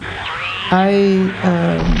I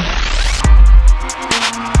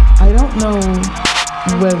don't know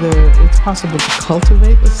whether it's possible to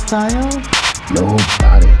cultivate a style.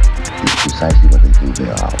 Nobody is precisely what they think they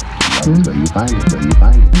are. Love is where you find it, where you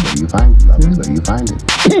find it, where you find it. Love is where you find it.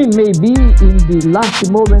 Maybe in the last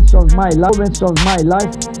moments of my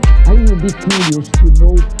life, I will be curious to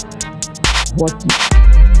know what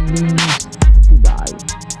it means to die.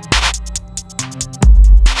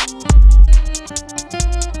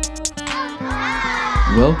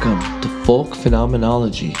 Welcome to Folk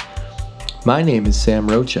Phenomenology. My name is Sam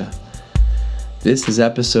Rocha. This is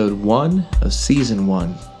episode 1 of season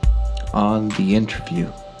 1 on The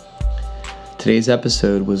Interview. Today's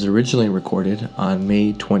episode was originally recorded on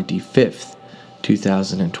May 25th,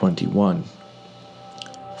 2021.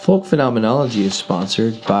 Folk Phenomenology is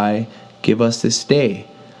sponsored by Give Us This Day,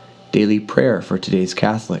 Daily Prayer for Today's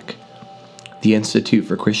Catholic, the Institute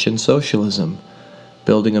for Christian Socialism,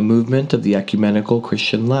 Building a Movement of the Ecumenical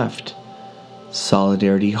Christian Left,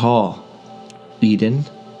 Solidarity Hall, Eden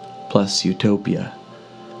plus Utopia,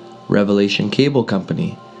 Revelation Cable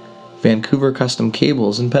Company, Vancouver Custom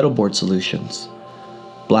Cables and Pedalboard Solutions,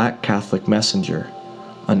 Black Catholic Messenger,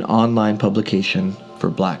 an online publication for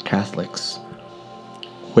Black Catholics.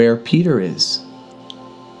 Where Peter is,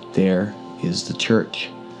 there is the Church.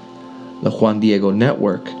 The Juan Diego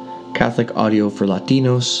Network, Catholic Audio for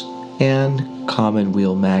Latinos, and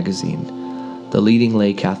Commonweal Magazine, the leading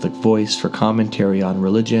lay Catholic voice for commentary on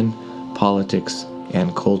religion, politics,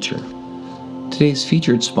 and culture. Today's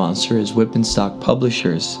featured sponsor is Whippenstock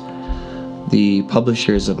Publishers, the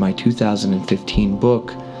publishers of my 2015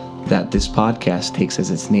 book that this podcast takes as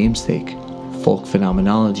its namesake, Folk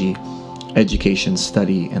Phenomenology, Education,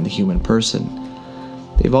 Study, and the Human Person.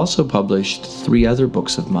 They've also published 3 other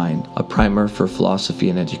books of mine, A Primer for Philosophy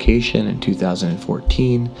and Education in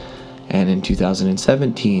 2014, and in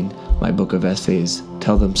 2017, my book of essays,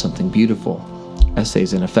 Tell Them Something Beautiful,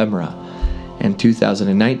 Essays in Ephemera. In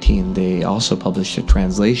 2019, they also published a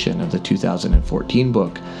translation of the 2014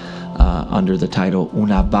 book under the title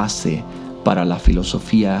Una base para la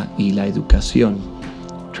filosofía y la educación,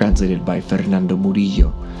 translated by Fernando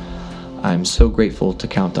Murillo. I'm so grateful to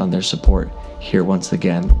count on their support here once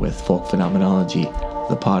again with Folk Phenomenology,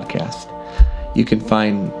 the podcast. You can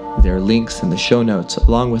find their links in the show notes,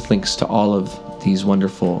 along with links to all of these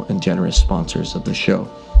wonderful and generous sponsors of the show.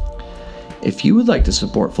 If you would like to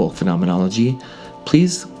support Folk Phenomenology,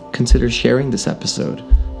 please consider sharing this episode.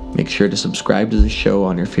 Make sure to subscribe to the show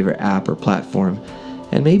on your favorite app or platform,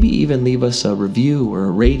 and maybe even leave us a review or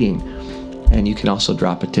a rating, and you can also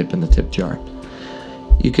drop a tip in the tip jar.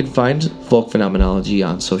 You can find Folk Phenomenology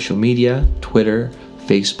on social media, Twitter,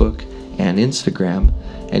 Facebook, and Instagram,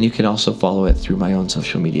 and you can also follow it through my own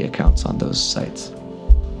social media accounts on those sites.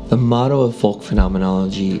 The motto of Folk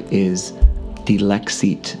Phenomenology is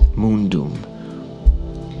Dilexit Mundum.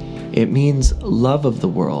 It means love of the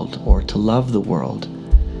world, or to love the world.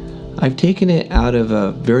 I've taken it out of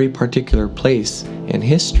a very particular place in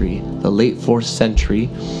history, the late 4th century,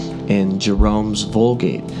 in Jerome's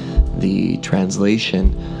Vulgate, the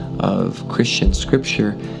translation of Christian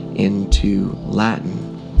scripture into Latin.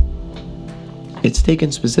 It's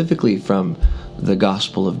taken specifically from the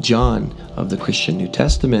Gospel of John of the Christian New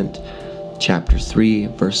Testament, chapter 3,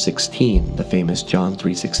 verse 16, the famous John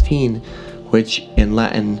 3:16, which in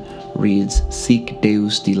Latin reads, Sic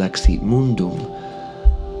Deus dilexit mundum,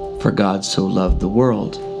 for God so loved the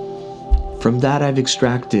world. From that I've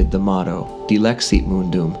extracted the motto, Dilexit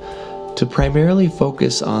Mundum, to primarily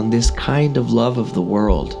focus on this kind of love of the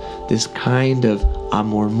world, this kind of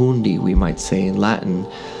amor mundi, we might say in Latin,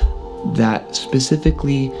 that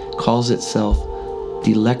specifically calls itself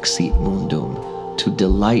Dilexit Mundum, to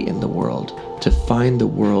delight in the world, to find the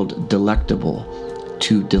world delectable,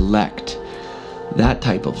 to delect. That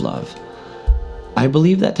type of love. I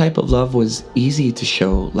believe that type of love was easy to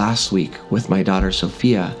show last week with my daughter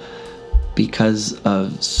Sophia because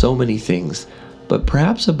of so many things, but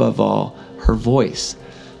perhaps above all, her voice.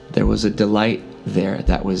 There was a delight there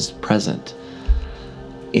that was present.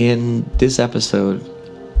 In this episode,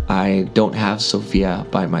 I don't have Sophia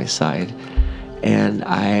by my side, and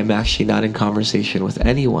I am actually not in conversation with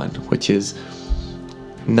anyone, which is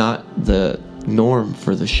not the norm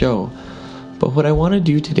for the show. But what I want to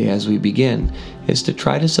do today as we begin is to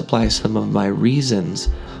try to supply some of my reasons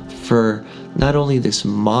for not only this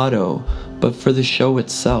motto, but for the show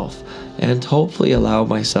itself, and hopefully allow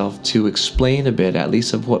myself to explain a bit, at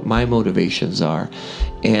least of what my motivations are,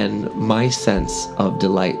 and my sense of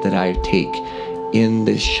delight that I take in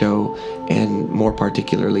this show, and more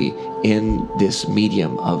particularly in this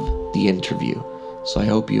medium of the interview. So I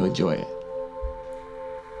hope you enjoy it.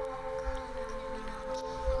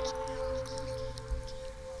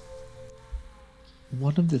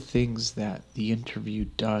 one of the things that the interview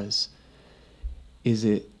does is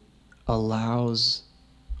it allows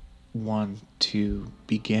one to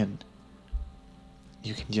begin.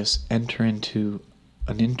 You can just enter into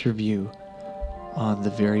an interview on the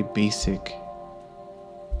very basic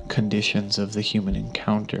conditions of the human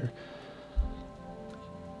encounter.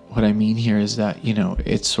 What I mean here is that,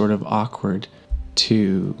 it's sort of awkward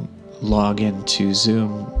to log into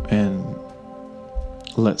Zoom and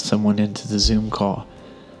let someone into the Zoom call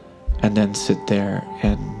and then sit there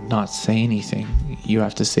and not say anything. You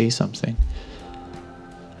have to say something.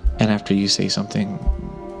 And after you say something,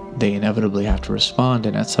 they inevitably have to respond.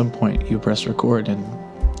 And at some point you press record and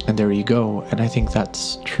there you go. And I think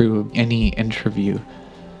that's true of any interview,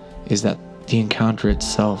 is that the encounter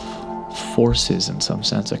itself forces, in some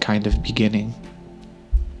sense, a kind of beginning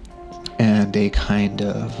and a kind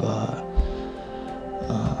of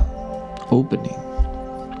opening.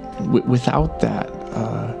 Without that,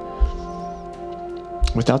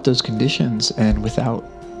 without those conditions and without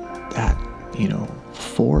that,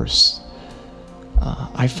 force,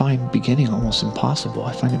 I find beginning almost impossible.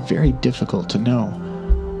 I find it very difficult to know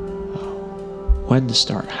when to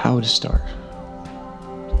start, how to start,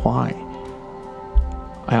 why.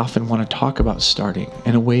 I often want to talk about starting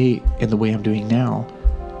in the way I'm doing now.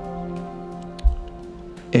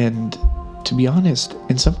 And to be honest,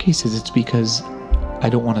 in some cases it's because I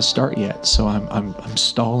don't want to start yet, so I'm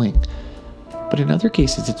stalling. But in other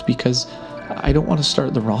cases it's because I don't want to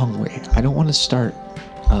start the wrong way. I don't want to start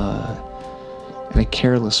in a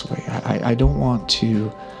careless way. I don't want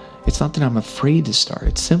to. It's not that I'm afraid to start.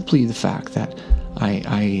 It's simply the fact that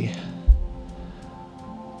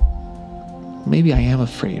maybe I am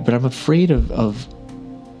afraid, but I'm afraid of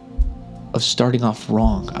starting off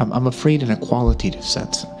wrong. I'm afraid in a qualitative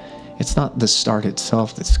sense. It's not the start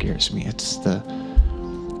itself that scares me. It's the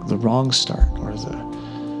wrong start, or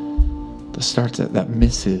the start that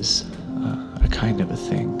misses a kind of a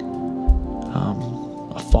thing,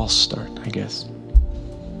 a false start, I guess.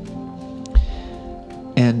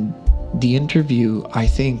 And the interview, I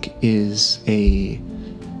think, is a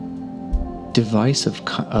device of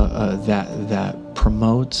that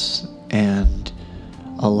promotes and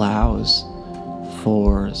allows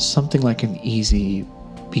for something like an easy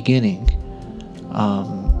beginning.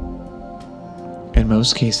 In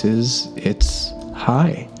most cases, it's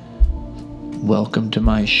hi, welcome to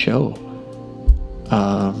my show,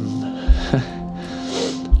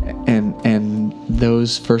 and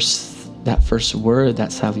that first word,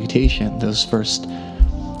 that salutation, those first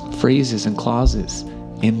phrases and clauses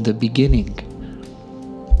in the beginning,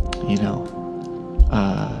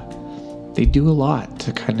 they do a lot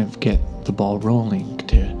to kind of get the ball rolling,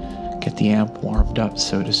 to get the amp warmed up,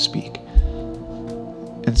 so to speak.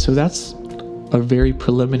 And so that's a very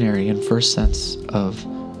preliminary and first sense of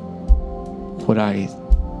what I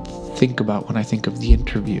think about when I think of the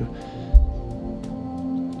interview.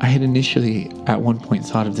 I had initially, at one point,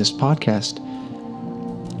 thought of this podcast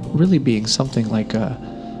really being something like a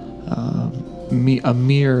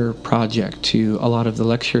mere project to a lot of the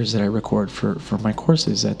lectures that I record for my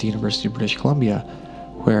courses at the University of British Columbia,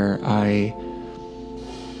 where I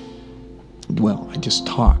just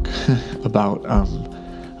talk about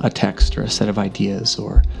a text or a set of ideas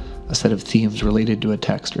or a set of themes related to a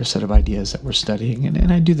text or a set of ideas that we're studying,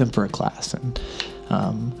 and I do them for a class, and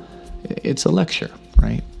it's a lecture,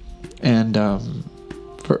 right? And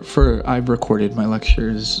I've recorded my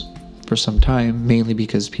lectures for some time, mainly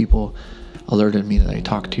because people alerted me that I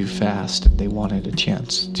talk too fast, and they wanted a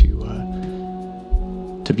chance to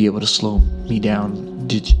be able to slow me down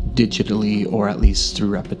digitally, or at least through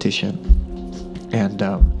repetition. And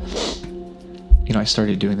I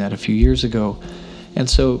started doing that a few years ago, and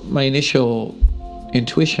so my initial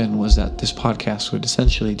intuition was that this podcast would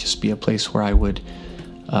essentially just be a place where I would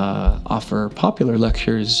offer popular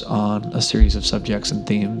lectures on a series of subjects and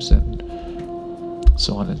themes, and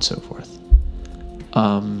so on and so forth.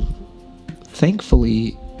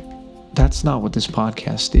 Thankfully, that's not what this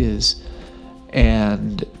podcast is,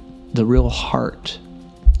 and the real heart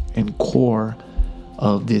and core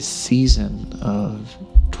of this season of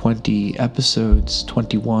 20 episodes,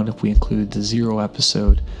 21 if we include the 0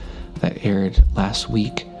 episode that aired last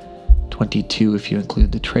week, 22 if you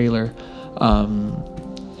include the trailer,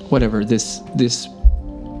 whatever, this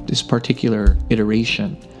particular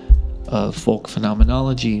iteration of folk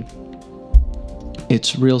phenomenology,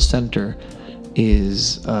 its real center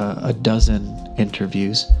is a dozen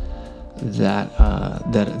interviews that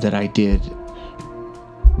I did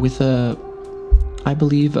with I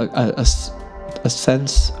believe a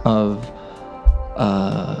sense of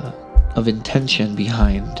intention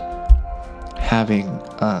behind having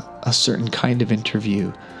a certain kind of interview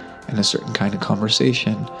and a certain kind of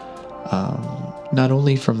conversation, not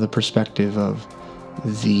only from the perspective of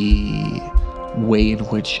the way in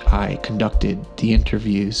which I conducted the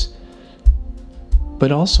interviews,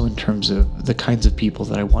 but also in terms of the kinds of people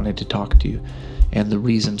that I wanted to talk to and the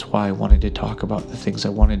reasons why I wanted to talk about the things I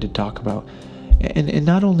wanted to talk about. And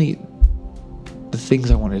not only the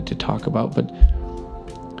things I wanted to talk about, but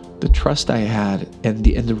the trust I had and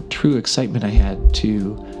the true excitement I had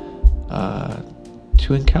to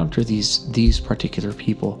encounter these particular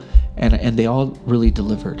people, and they all really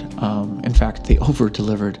delivered. In fact, they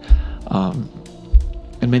over-delivered.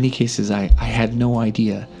 In many cases, I had no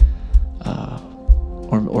idea,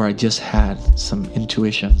 or I just had some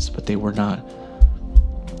intuitions, but they were not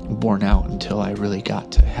borne out until I really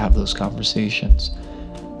got to have those conversations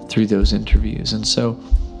through those interviews. And so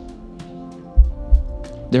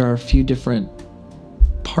there are a few different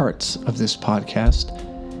parts of this podcast,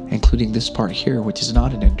 including this part here, which is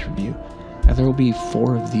not an interview, and there will be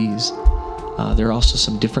 4 of these. There are also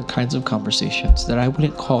some different kinds of conversations that I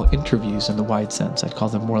wouldn't call interviews in the wide sense. I'd call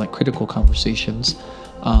them more like critical conversations.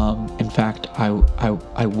 In fact, I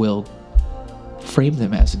will frame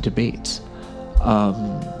them as debates.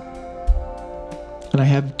 And I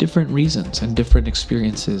have different reasons and different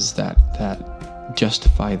experiences that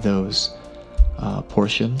justify those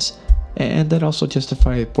portions, and that also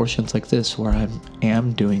justify portions like this, where I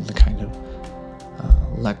am doing the kind of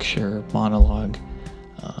lecture, monologue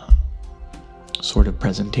sort of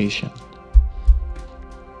presentation.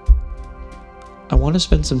 I want to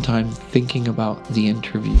spend some time thinking about the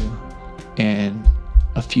interview in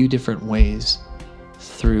a few different ways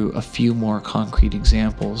through a few more concrete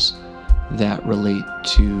examples that relate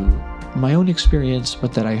to my own experience,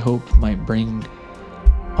 but that I hope might bring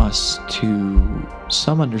us to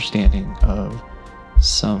some understanding of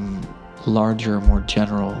some larger, more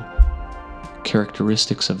general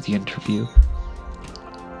characteristics of the interview,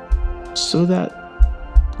 so that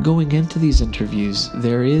going into these interviews,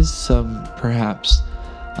 there is some, perhaps,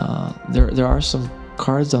 there are some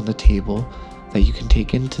cards on the table that you can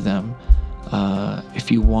take into them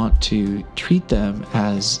if you want to treat them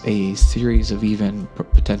as a series of even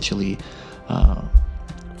potentially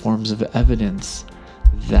forms of evidence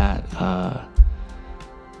that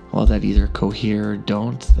that either cohere or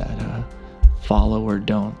don't, that follow or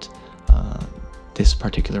don't this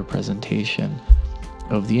particular presentation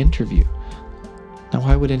of the interview. Now,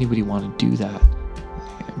 why would anybody want to do that?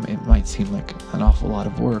 It might seem like an awful lot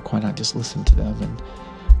of work. Why not just listen to them, and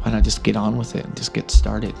why not just get on with it and just get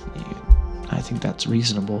started? I think that's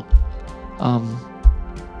reasonable.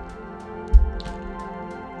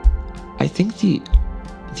 I think the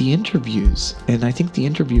interviews, and I think the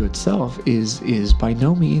interview itself is by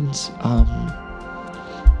no means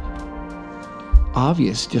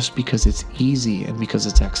obvious just because it's easy and because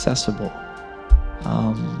it's accessible.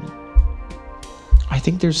 I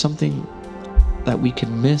think there's something that we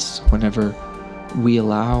can miss whenever we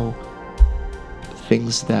allow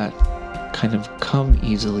things that kind of come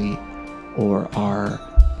easily or are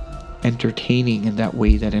entertaining in that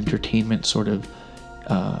way that entertainment sort of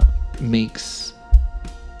makes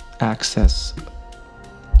access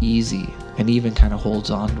easy and even kind of holds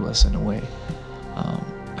on to us in a way.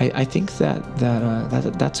 I think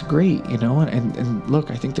that's great, you know, and look,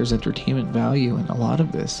 I think there's entertainment value in a lot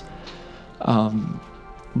of this.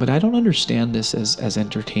 But I don't understand this as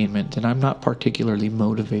entertainment, and I'm not particularly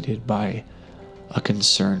motivated by a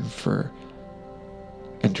concern for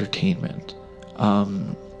entertainment. I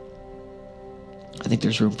think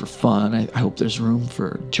there's room for fun. I hope there's room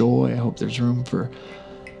for joy. I hope there's room for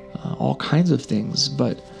all kinds of things.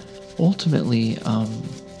 But ultimately,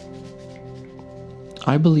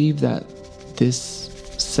 I believe that this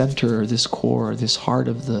center, this core, this heart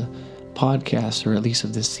of the podcast, or at least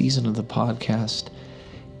of this season of the podcast,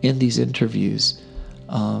 in these interviews,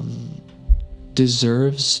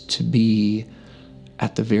 deserves to be,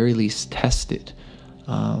 at the very least, tested.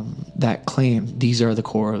 That claim, these are the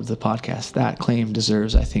core of the podcast, that claim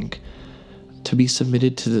deserves, I think, to be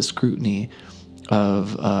submitted to the scrutiny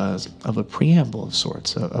of a preamble of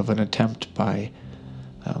sorts, of an attempt by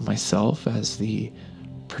myself as the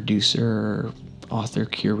producer, author,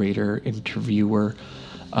 curator, interviewer,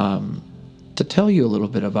 to tell you a little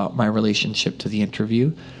bit about my relationship to the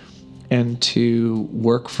interview, and to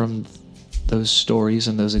work from those stories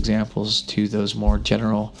and those examples to those more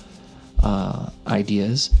general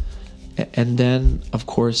ideas, and then, of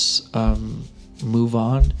course, move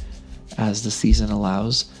on as the season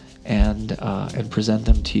allows, and present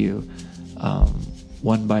them to you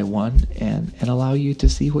one by one, and allow you to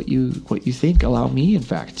see what you think. Allow me, in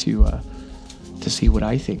fact, to to see what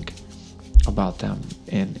I think about them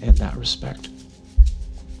in that respect.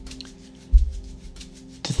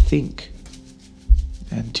 To think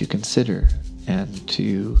and to consider and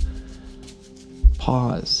to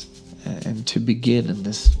pause and to begin in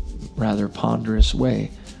this rather ponderous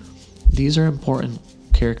way. These are important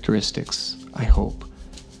characteristics, I hope,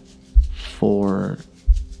 for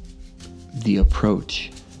the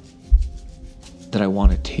approach that I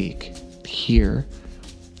want to take here,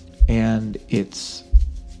 and it's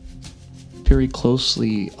very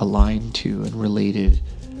closely aligned to and related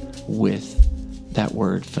with that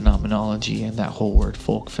word phenomenology and that whole word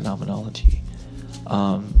folk phenomenology.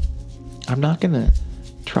 I'm not going to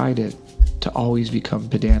try to always become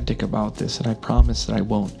pedantic about this, and I promise that I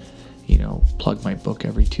won't, plug my book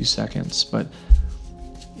every 2 seconds, but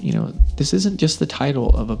this isn't just the title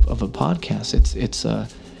of a podcast.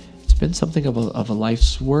 It's been something of a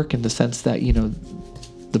life's work, in the sense that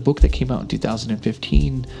the book that came out in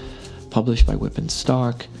 2015, published by Whip and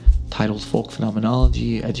Stark, titled Folk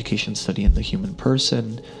Phenomenology: Education Study in the Human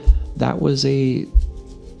Person, that was a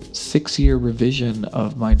 6-year revision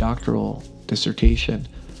of my doctoral dissertation,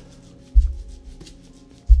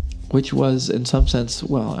 which was, in some sense,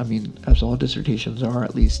 well, I mean, as all dissertations are,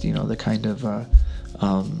 at least, the kind of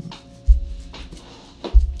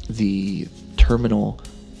the terminal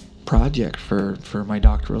project for my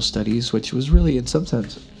doctoral studies, which was really, in some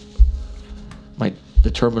sense, the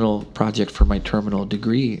terminal project for my terminal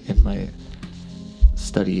degree in my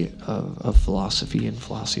study of philosophy and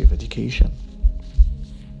philosophy of education.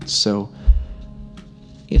 So,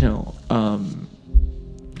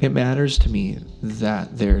 it matters to me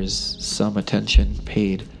that there's some attention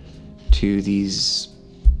paid to these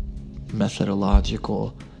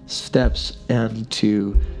methodological steps and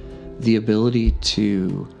to the ability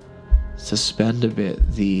to suspend a bit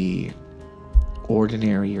the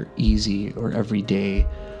ordinary or easy or everyday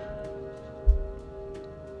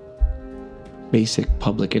basic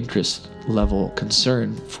public interest level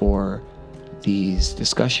concern for these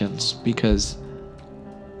discussions, because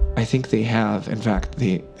I think they have, in fact,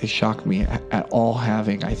 they shocked me at all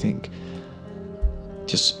having, I think,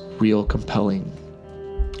 just real compelling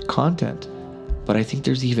content. But I think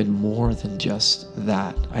there's even more than just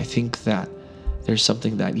that. I think that there's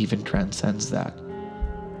something that even transcends that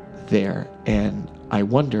there. And I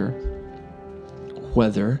wonder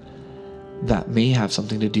whether that may have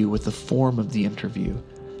something to do with the form of the interview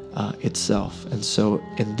itself. And so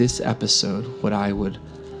in this episode, what I would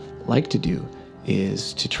like to do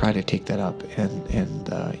is to try to take that up and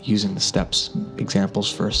using the steps,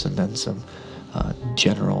 examples first, and then some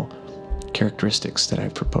general characteristics that I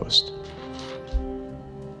proposed.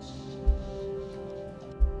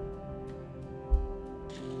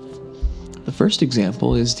 The first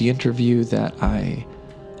example is the interview that I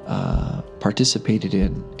participated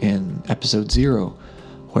in episode 0,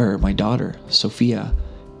 where my daughter, Sophia,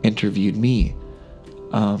 interviewed me.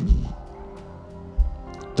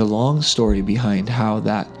 The long story behind how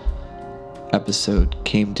that episode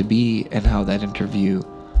came to be and how that interview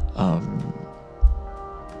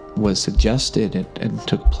was suggested and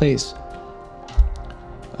took place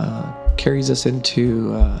carries us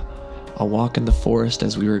into a walk in the forest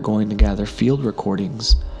as we were going to gather field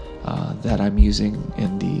recordings that I'm using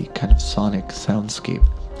in the kind of sonic soundscape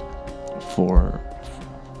for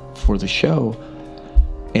the show,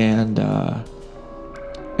 and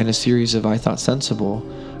a series of, I thought, sensible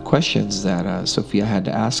questions that Sophia had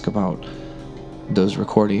to ask about those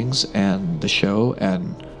recordings and the show,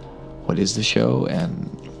 and what is the show, and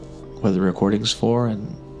what are the recordings for,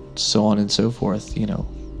 and so on and so forth.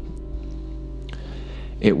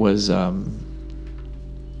 It was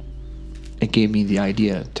it gave me the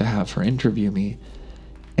idea to have her interview me,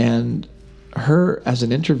 and her as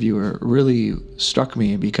an interviewer really struck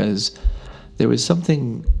me because there was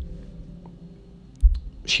something.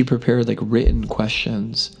 She prepared like written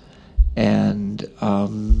questions, and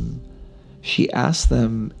she asked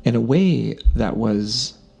them in a way that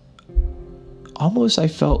was almost, I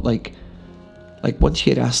felt like once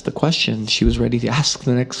she had asked the question, she was ready to ask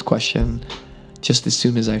the next question just as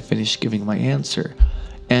soon as I finished giving my answer.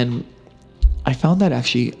 And I found that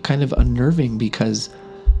actually kind of unnerving because,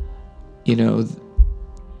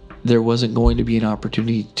 there wasn't going to be an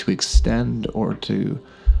opportunity to extend or to,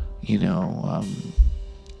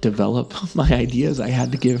 develop my ideas. I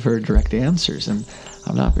had to give her direct answers, and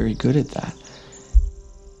I'm not very good at that.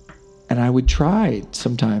 And I would try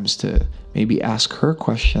sometimes to maybe ask her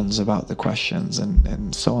questions about the questions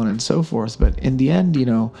and so on and so forth. But in the end,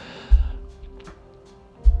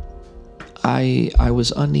 I was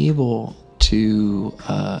unable to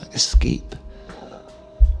escape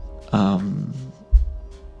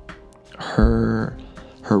her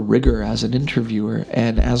rigor as an interviewer,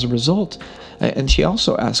 and as a result, and she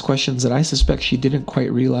also asked questions that I suspect she didn't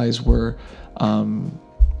quite realize were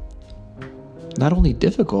not only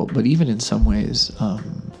difficult, but even in some ways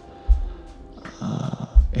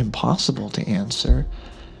impossible to answer,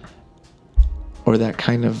 or that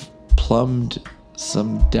kind of plumbed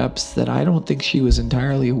some depths that I don't think she was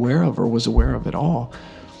entirely aware of or was aware of at all.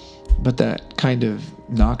 But that kind of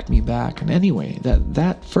knocked me back. And anyway,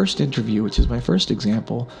 that first interview, which is my first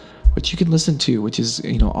example, which you can listen to, which is,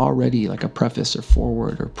 already like a preface or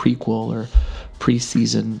forward or prequel or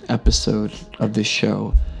pre-season episode of this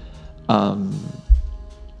show,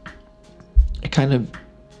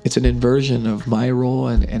 it's an inversion of my role,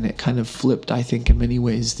 and it kind of flipped, I think, in many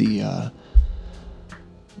ways the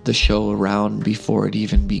show around before it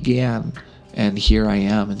even began. And here I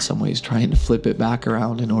am in some ways trying to flip it back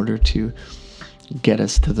around in order to get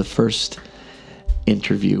us to the first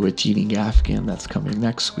interview with Jeannie Gaffigan that's coming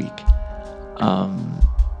next week.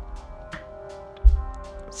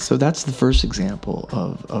 So that's the first example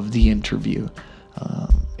of the interview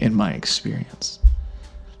in my experience.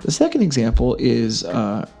 The second example is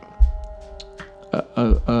a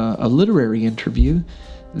literary interview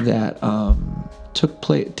that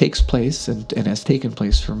takes place and has taken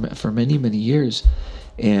place for many, many years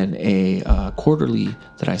in a quarterly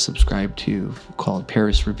that I subscribe to called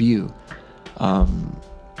Paris Review. I'm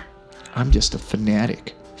just a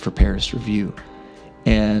fanatic for Paris Review,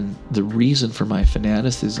 and the reason for my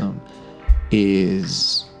fanaticism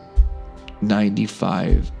is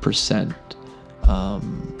 95%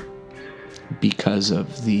 because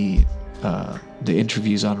of the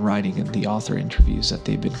interviews on writing and the author interviews that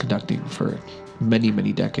they've been conducting for many,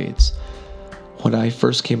 many decades. When I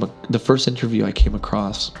first the first interview I came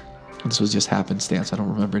across, this was just happenstance, I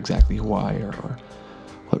don't remember exactly why or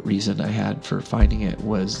what reason I had for finding it,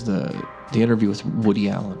 was the interview with Woody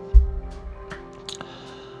Allen.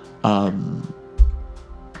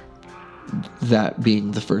 That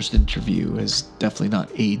being the first interview has definitely not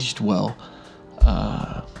aged well,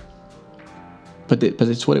 but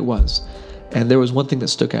it's what it was. And there was one thing that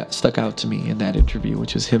stuck out to me in that interview,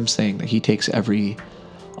 which is him saying that he takes every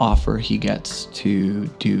offer he gets to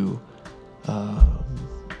do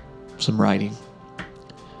some writing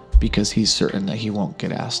because he's certain that he won't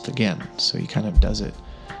get asked again. So he kind of does it.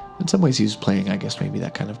 In some ways, he's playing, I guess, maybe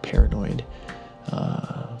that kind of paranoid,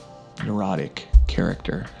 neurotic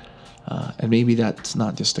character. And maybe that's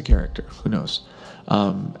not just a character. Who knows?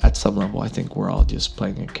 At some level, I think we're all just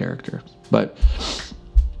playing a character. But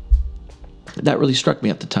that really struck me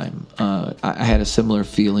at the time. I had a similar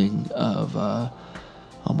feeling of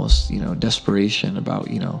almost, desperation about,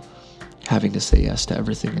 having to say yes to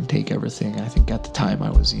everything and take everything. I think at the time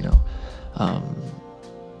I was, in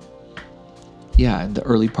the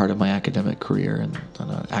early part of my academic career and on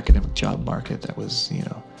an academic job market that was,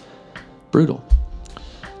 brutal.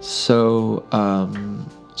 So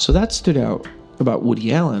that stood out about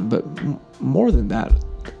Woody Allen, but more than that,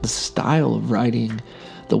 the style of writing,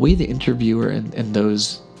 the way the interviewer and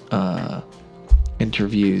those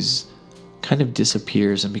interviews kind of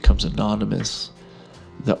disappears and becomes anonymous.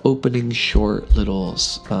 The opening short little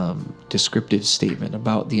descriptive statement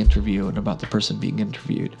about the interview and about the person being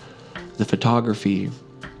interviewed, the photography,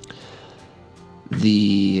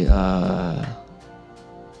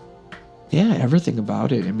 everything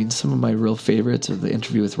about it. I mean, some of my real favorites are the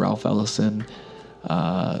interview with Ralph Ellison,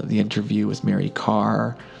 the interview with Mary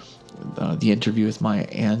Karr, the interview with Maya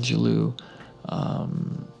Angelou,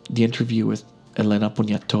 the interview with Elena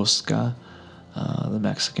Poniatowska, the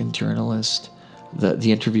Mexican journalist,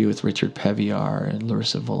 the interview with Richard Peviar and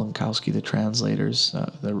Larissa Volonkowski, the translators,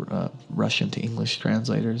 the Russian to English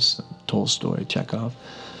translators, Tolstoy, Chekhov.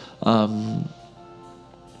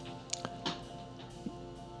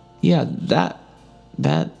 That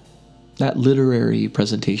literary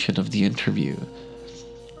presentation of the interview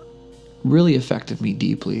really affected me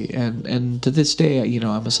deeply, and to this day,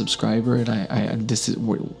 I'm a subscriber, and this is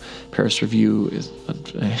where Paris Review is.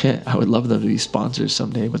 I would love them to be sponsors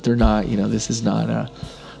someday, but they're not. This is not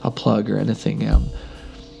a plug or anything. I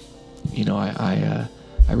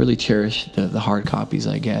really cherish the hard copies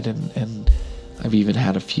I get, and I've even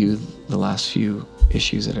had the last few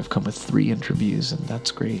issues that have come with 3 interviews, and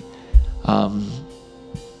that's great.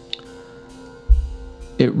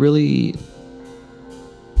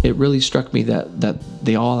 It really struck me that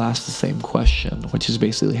they all ask the same question, which is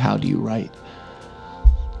basically, how do you write?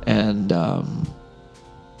 And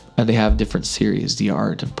they have different series: the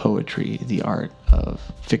art of poetry, the art of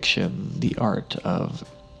fiction, the art of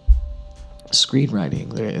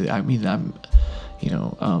screenwriting.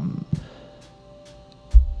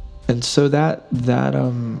 And so that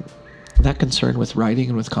concern with writing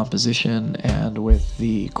and with composition and with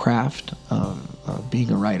the craft of being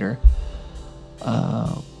a writer,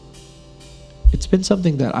 it's been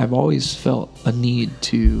something that I've always felt a need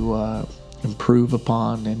to improve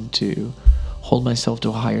upon and to hold myself to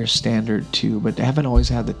a higher standard to, but I haven't always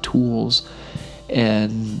had the tools.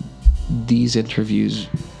 And these interviews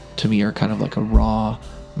to me are kind of like a raw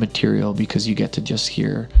material, because you get to just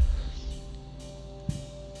hear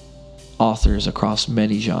authors across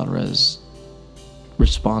many genres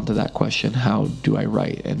respond to that question, how do I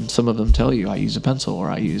write? And some of them tell you, I use a pencil,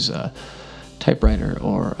 or I use a typewriter,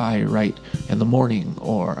 or I write in the morning,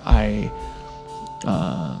 or I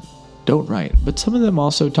don't write. But some of them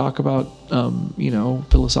also talk about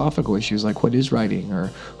philosophical issues like what is writing,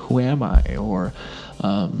 or who am I, or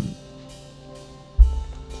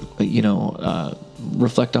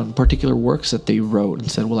reflect on particular works that they wrote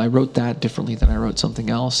and said, well, I wrote that differently than I wrote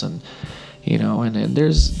something else. And and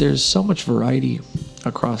there's so much variety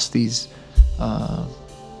across these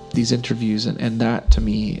interviews, and that to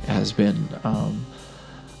me has been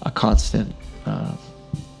a constant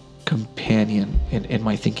companion in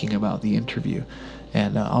my thinking about the interview.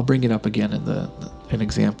 And I'll bring it up again in an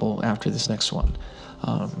example after this next one.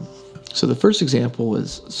 So the first example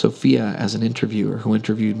was Sophia as an interviewer who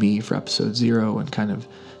interviewed me for episode 0 and kind of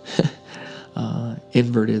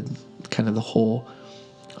inverted kind of the whole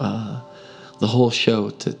show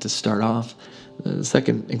to start off. The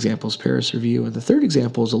second example is Paris Review, and the third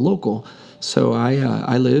example is a local. So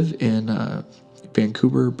I live in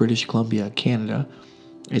Vancouver, British Columbia, Canada.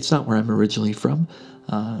 It's not where I'm originally from.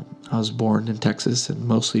 I was born in Texas and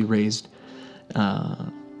mostly raised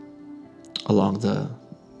along the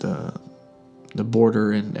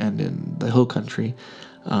border and in the hill country.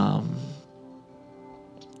 But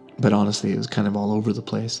honestly, it was kind of all over the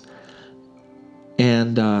place.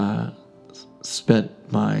 And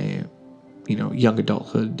spent my young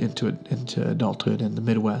adulthood into adulthood in the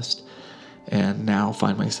Midwest, and now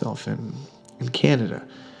find myself in Canada.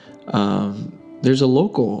 There's a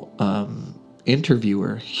local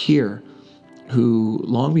interviewer here who,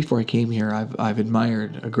 long before I came here, I've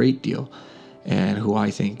admired a great deal, and who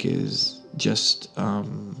I think is just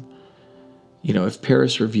if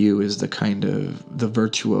Paris Review is the kind of the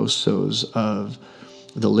virtuosos of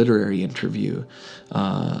the literary interview,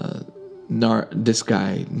 this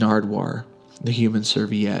guy Nardwuar, the Human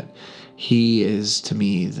Serviette, he is to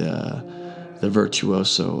me the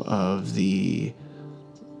virtuoso of the,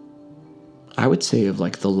 I would say, of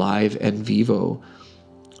like the live and vivo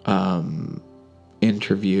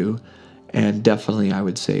interview, and definitely I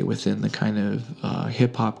would say within the kind of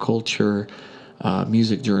hip hop culture,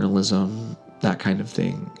 music journalism, that kind of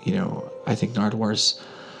thing. I think Nardwuar's,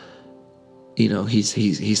 he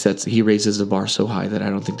raises the bar so high that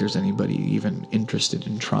I don't think there's anybody even interested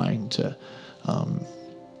in trying to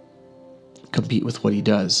compete with what he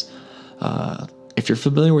does. If you're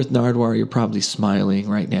familiar with Nardwuar, you're probably smiling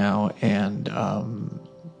right now, and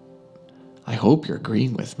I hope you're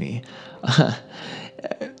agreeing with me.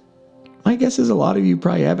 My guess is a lot of you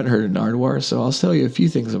probably haven't heard of Nardwuar, so I'll tell you a few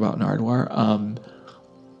things about Nardwuar.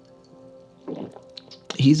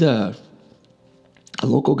 He's a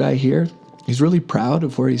local guy here. He's really proud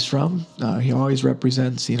of where he's from. He always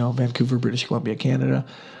represents, Vancouver, British Columbia, Canada,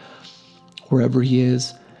 wherever he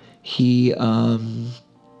is. His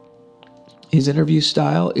interview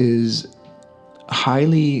style is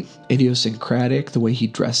highly idiosyncratic. The way he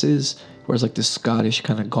dresses, he wears like this Scottish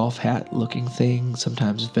kind of golf hat looking thing,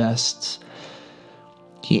 sometimes vests.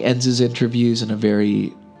 He ends his interviews in a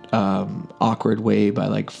very awkward way by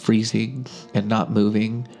like freezing and not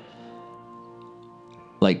moving,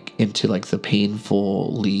 like into like the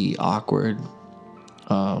painfully awkward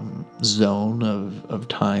zone of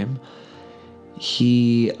time.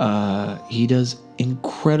 He does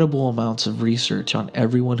incredible amounts of research on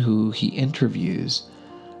everyone who he interviews,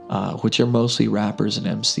 which are mostly rappers and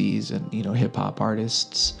MCs and hip hop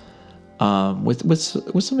artists,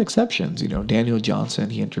 with some exceptions. Daniel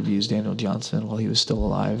Johnson. He interviews Daniel Johnson while he was still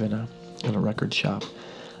alive in a record shop.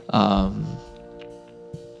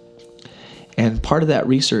 And part of that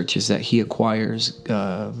research is that he acquires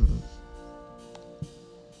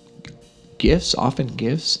gifts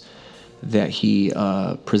that he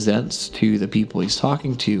presents to the people he's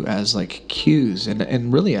talking to as like cues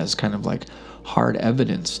and really as kind of like hard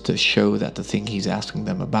evidence to show that the thing he's asking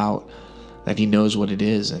them about, that he knows what it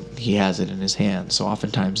is and he has it in his hand. So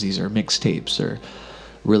oftentimes these are mixtapes or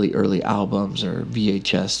really early albums or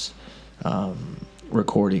VHS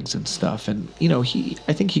recordings and stuff. And I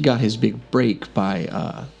think he got his big break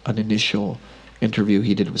by an initial interview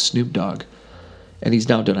he did with Snoop Dogg. And he's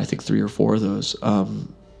now done, I think, 3 or 4 of those.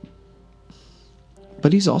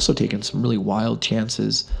 But he's also taken some really wild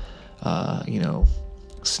chances,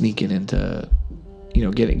 sneaking into,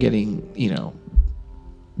 getting,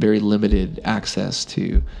 very limited access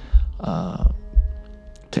to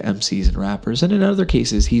MCs and rappers. And in other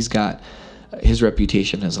cases, his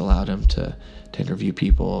reputation has allowed him to interview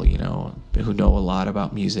people, who know a lot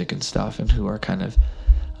about music and stuff, and who are kind of,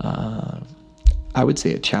 I would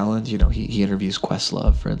say, a challenge. He interviews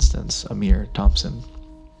Questlove, for instance, Amir Thompson,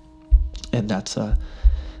 and that's an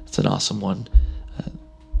awesome one.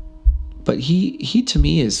 But he to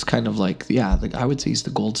me is kind of like I would say he's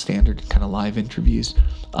the gold standard in kind of live interviews.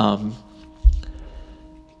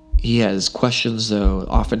 He has questions, though.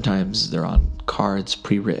 Oftentimes they're on cards,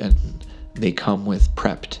 pre-written. They come with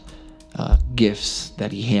prepped gifts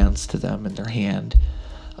that he hands to them in their hand.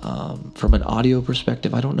 From an audio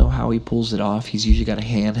perspective, I don't know how he pulls it off. He's usually got a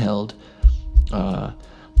handheld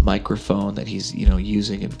microphone that he's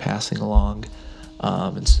using and passing along.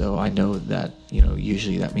 And so I know that,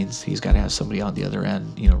 usually that means he's got to have somebody on the other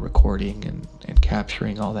end, recording and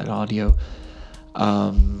capturing all that audio.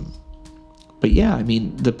 But yeah, I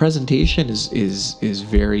mean, the presentation is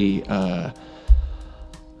very, I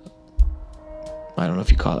don't know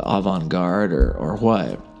if you call it avant-garde or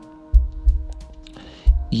what.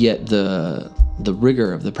 Yet the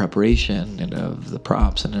rigor of the preparation and of the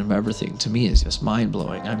props and of everything, to me, is just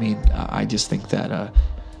mind-blowing. I mean, I just think that,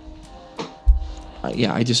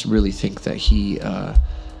 I just really think that he,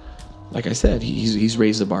 like I said, he's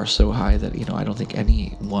raised the bar so high that, I don't think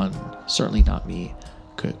anyone, certainly not me,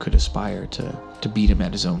 could aspire to beat him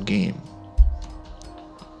at his own game.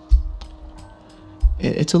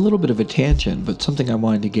 It's a little bit of a tangent, but something I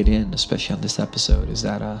wanted to get in, especially on this episode, is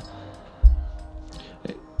that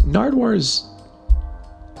Nardwuar's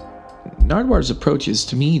approach is,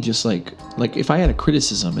 to me, just like if I had a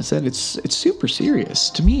criticism, it's that it's super serious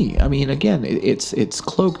to me. I mean, again, it's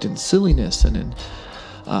cloaked in silliness and in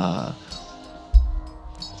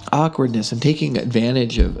awkwardness and taking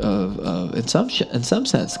advantage of in some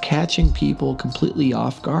sense catching people completely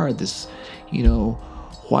off guard. This,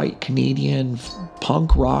 white Canadian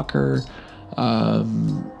punk rocker,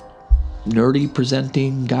 nerdy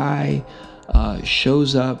presenting guy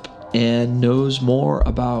shows up and knows more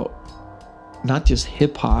about not just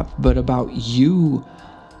hip hop, but about you,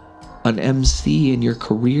 an MC, and your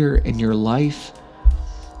career and your life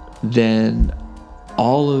than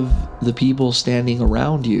all of the people standing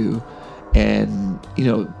around you. And,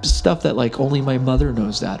 stuff that like only my mother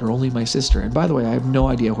knows that, or only my sister. And by the way, I have no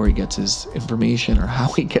idea where he gets his information or how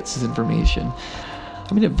he gets his information.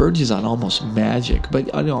 I mean, it verges on almost magic, but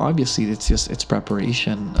obviously it's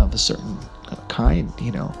preparation of a certain kind,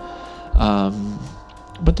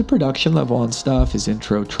 but the production level on stuff, his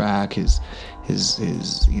intro track, his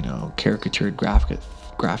caricatured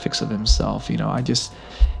graphics of himself, I just,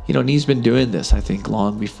 and he's been doing this, I think,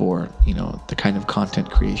 long before, the kind of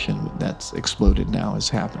content creation that's exploded now is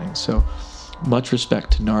happening. So much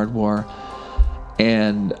respect to Nardwuar.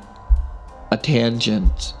 And a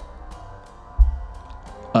tangent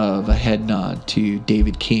of a head nod to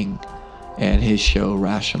David King and his show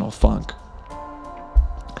Rational Funk.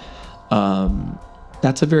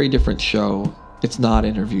 That's a very different show. It's not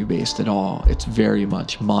interview based at all. It's very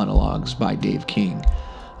much monologues by Dave King.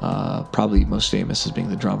 Probably most famous as being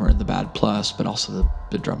the drummer in The Bad Plus, but also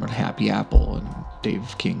the drummer in Happy Apple and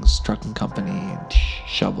Dave King's Trucking Company and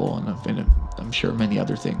Shovel and I'm sure many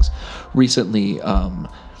other things. Recently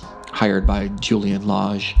hired by Julian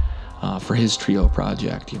Lage for his trio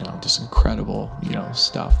project, just incredible,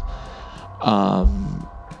 stuff.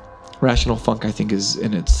 Rational Funk, I think, is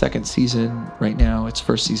in its 2nd season right now. Its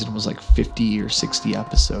first season was like 50 or 60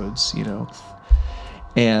 episodes,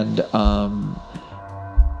 and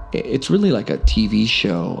it's really like a TV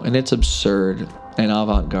show, and it's absurd and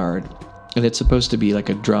avant-garde, and it's supposed to be like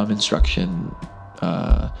a drum instruction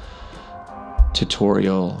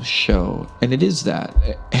tutorial show, and it is that,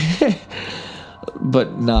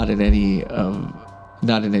 but not in any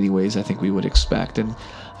ways I think we would expect. And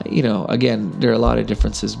again, there are a lot of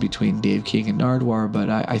differences between Dave King and Nardwuar, but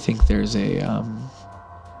I think there's a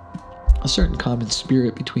certain common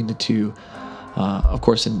spirit between the two. Of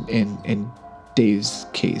course, in Dave's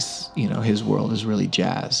case, his world is really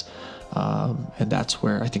jazz, and that's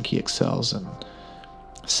where I think he excels in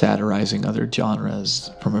satirizing other genres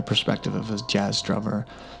from a perspective of a jazz drummer,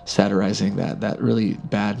 satirizing that really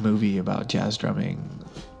bad movie about jazz drumming.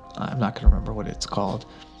 I'm not going to remember what it's called.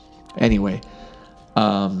 Anyway,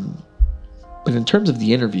 but in terms of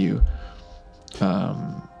the interview,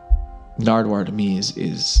 Nardwuar to me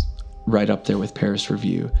is right up there with Paris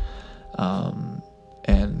Review.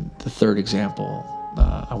 the third example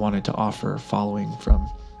I wanted to offer, following from,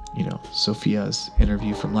 Sophia's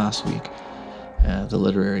interview from last week, the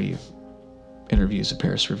literary interviews of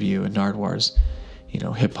Paris Review, and Nardwar's,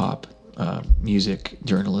 hip hop, music,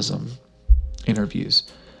 journalism interviews,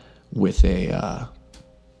 with a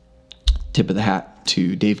tip of the hat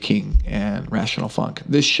to Dave King and Rational Funk.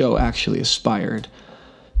 This show actually aspired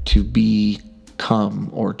to become,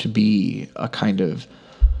 or to be, a kind of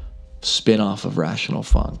spin-off of Rational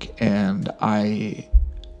Funk, and I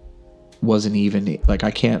wasn't even, like,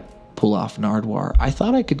 I can't pull off Nardwar. I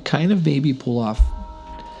thought I could kind of maybe pull off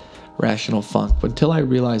Rational Funk, but until I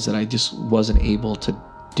realized that I just wasn't able to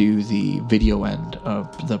do the video end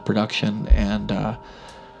of the production, and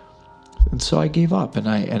so I gave up, and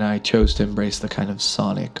I chose to embrace the kind of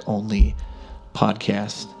sonic only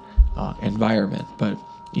podcast environment. But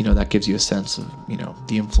that gives you a sense of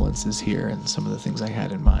the influences here and some of the things I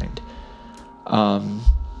had in mind.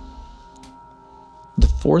 The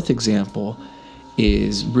fourth example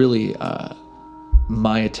is really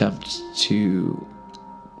my attempt to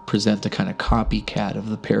present a kind of copycat of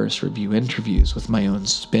the Paris Review interviews with my own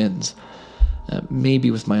spins.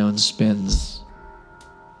 Maybe with my own spins,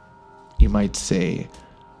 you might say,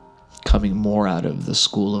 coming more out of the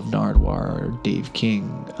school of Nardwar or Dave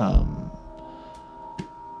King.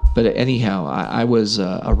 But anyhow, I was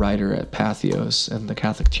a writer at Pathos and the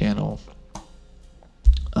Catholic Channel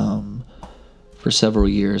for several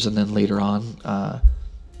years, and then later on,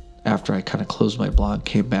 after I kind of closed my blog,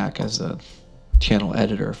 came back as a channel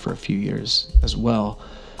editor for a few years as well.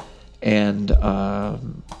 And there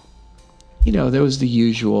was the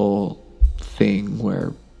usual thing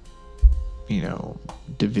where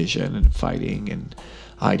division and fighting and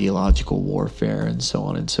ideological warfare and so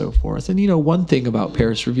on and so forth. And one thing about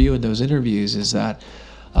Paris Review and those interviews is that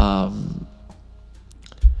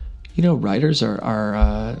writers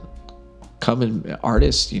are come in,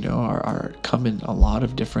 artists are come in a lot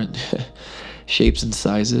of different shapes and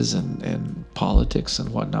sizes and politics and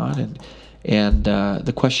whatnot, and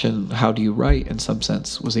the question, how do you write, in some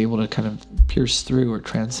sense, was able to kind of pierce through or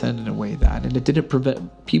transcend in a way that, and it didn't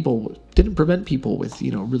prevent people with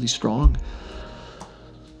really strong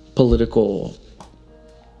political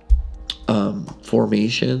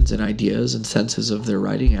formations and ideas and senses of their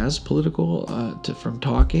writing as political from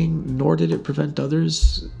talking, nor did it prevent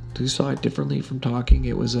others who saw it differently from talking.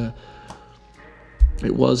 It was and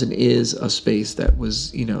is a space that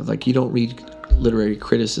was, like, you don't read literary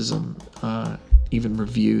criticism, even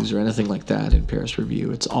reviews or anything like that in Paris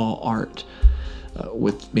Review. It's all art,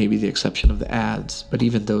 with maybe the exception of the ads. But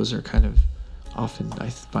even those are kind of, often I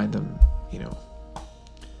find them,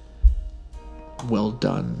 well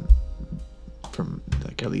done from,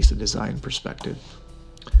 like, at least a design perspective.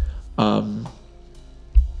 But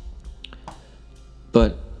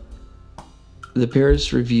the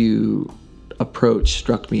Paris Review approach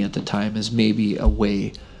struck me at the time as maybe a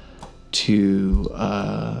way to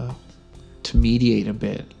mediate a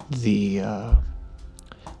bit the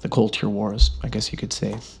culture wars, I guess you could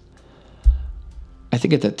say. I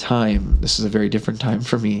think at that time, this is a very different time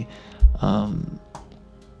for me.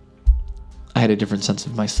 I had a different sense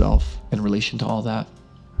of myself in relation to all that.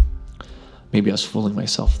 Maybe I was fooling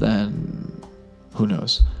myself then. Who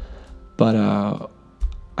knows? But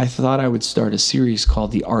I thought I would start a series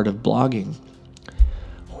called The Art of Blogging,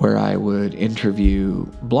 where I would interview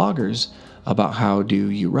bloggers about how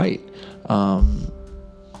do you write. I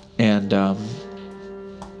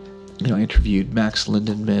interviewed Max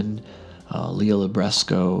Lindenman, Leah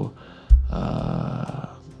Libresco,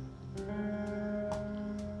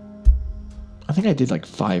 I think I did like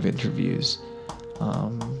 5 interviews.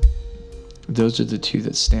 Those are the 2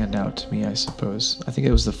 that stand out to me, I suppose. I think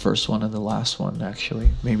it was the first one and the last one, actually.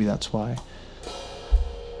 Maybe that's why.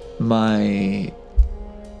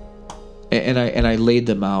 And I laid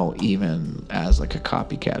them out even as like a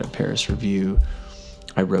copycat of Paris Review.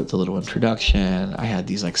 I wrote the little introduction. I had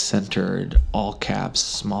these like centered all caps,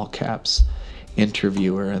 small caps,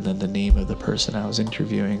 interviewer, and then the name of the person I was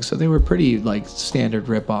interviewing. So they were pretty like standard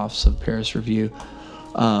ripoffs of Paris Review.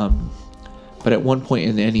 But at one point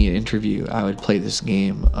in any interview, I would play this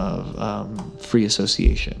game of free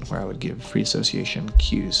association, where I would give free association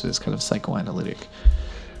cues. So this kind of psychoanalytic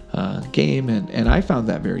game, and I found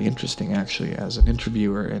that very interesting, actually, as an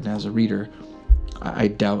interviewer and as a reader. I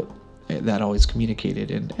doubt that always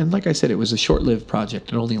communicated, and like I said, it was a short-lived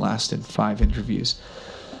project. It only lasted 5 interviews,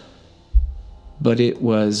 but it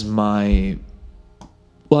was I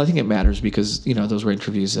think it matters because those were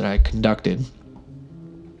interviews that I conducted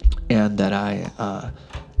and that I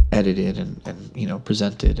edited and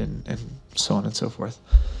presented and so on and so forth.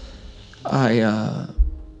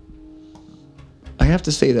 I have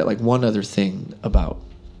to say that, like, one other thing about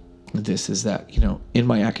this is that, in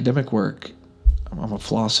my academic work, I'm a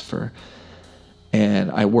philosopher,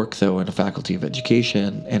 and I work, though, in a faculty of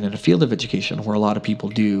education and in a field of education where a lot of people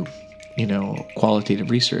do,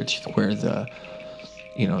 qualitative research, where the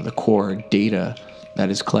core data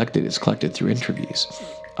that is collected through interviews.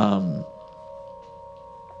 And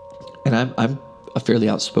I'm a fairly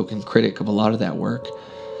outspoken critic of a lot of that work.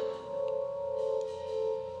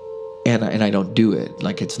 And I don't do it.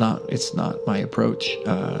 Like, it's not my approach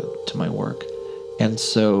to my work. And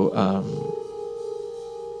so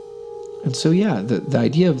yeah, the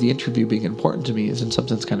idea of the interview being important to me is in some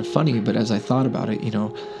sense kind of funny, but as I thought about it,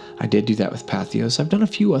 I did do that with Patheos. I've done a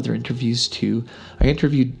few other interviews too. I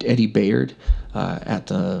interviewed Eddie Bayard at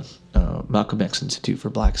the Malcolm X Institute for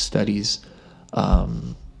Black Studies.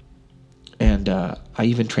 And I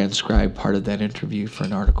even transcribed part of that interview for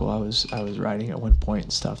an article I was writing at one point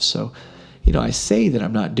and stuff. So, I say that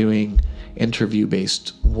I'm not doing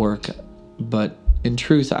interview-based work, but in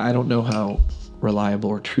truth, I don't know how reliable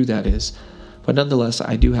or true that is. But nonetheless,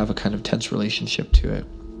 I do have a kind of tense relationship to it.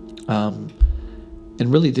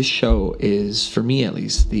 And really, this show is, for me at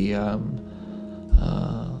least, the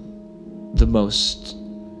most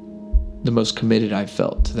committed I've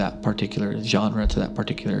felt to that particular genre, to that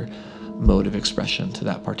particular mode of expression, to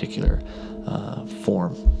that particular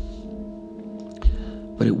form.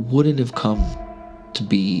 But it wouldn't have come to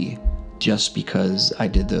be just because I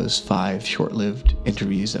did those 5 short-lived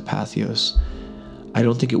interviews at Patheos. I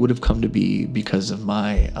don't think it would have come to be because of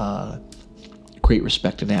my great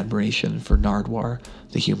respect and admiration for Nardwuar,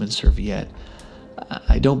 the human serviette.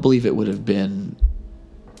 I don't believe it would have been...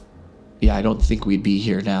 I don't think we'd be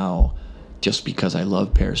here now just because I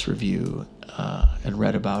love Paris Review and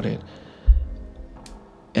read about it.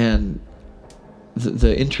 And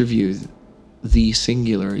the interview, the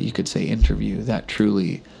singular, you could say, interview that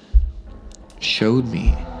truly showed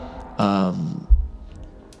me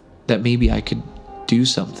that maybe I could do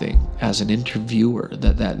something as an interviewer.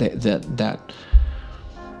 That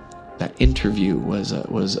interview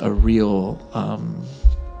was a real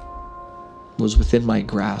was within my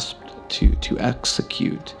grasp to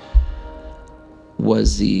execute.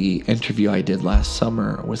 Was the interview I did last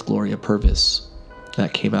summer with Gloria Purvis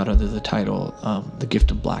that came out under the title "The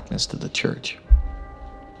Gift of Blackness to the Church."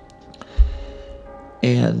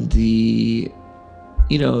 And the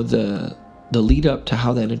lead up to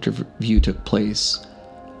how that interview took place,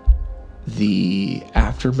 the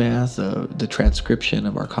aftermath of the transcription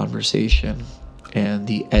of our conversation and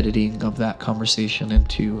the editing of that conversation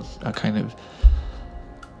into a kind of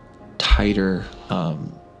tighter,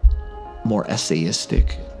 more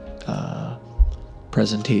essayistic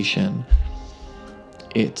presentation,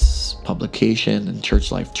 its publication in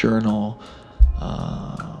Church Life Journal,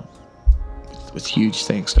 with huge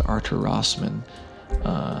thanks to Artur Rossman,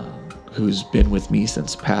 who's been with me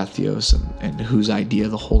since Patheos, and whose idea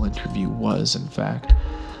the whole interview was, in fact,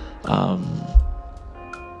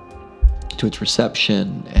 to its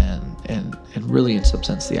reception and really, in some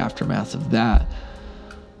sense, the aftermath of that.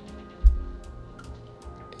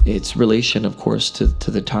 Its relation, of course, to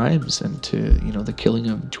the times and to the killing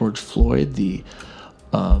of George Floyd, the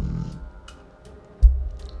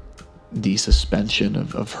suspension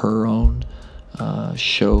of her own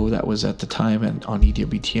show that was at the time on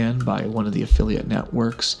EWTN by one of the affiliate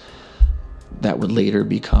networks that would later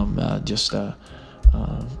become just the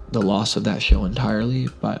loss of that show entirely,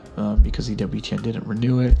 but because EWTN didn't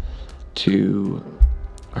renew it, to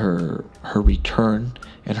her return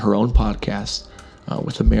and her own podcast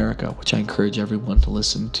with America, which I encourage everyone to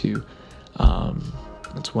listen to.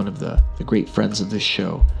 It's one of the great friends of this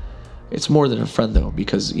show. It's more than a friend, though,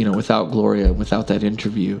 because without Gloria, without that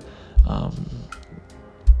interview,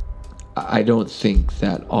 I don't think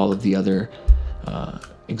that all of the other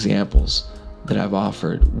examples that I've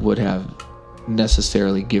offered would have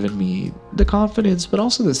necessarily given me the confidence, but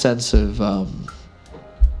also the sense of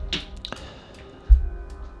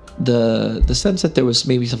the sense that there was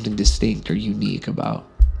maybe something distinct or unique about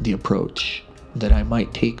the approach that I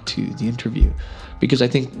might take to the interview. Because I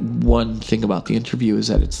think one thing about the interview is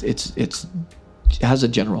that it has a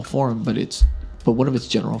general form, but one of its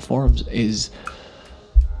general forms is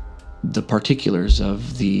the particulars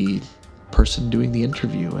of the person doing the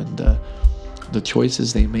interview and the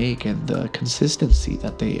choices they make and the consistency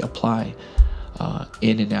that they apply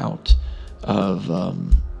in and out of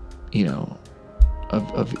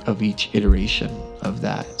of each iteration of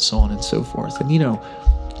that, so on and so forth. And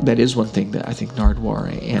that is one thing that I think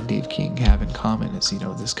Nardwuar and Dave King have in common, is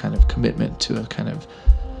this kind of commitment to a kind of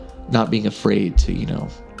not being afraid to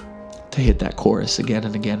hit that chorus again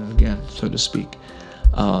and again and again, so to speak.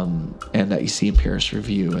 And that you see in Paris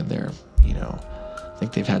Review, and they're, I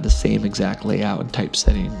think they've had the same exact layout and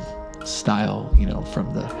typesetting style,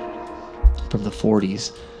 from the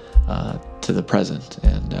 40s to the present.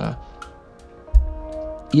 And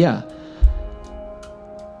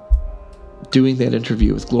doing that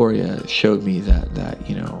interview with Gloria showed me that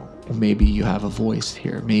maybe you have a voice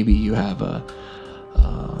here, maybe you have a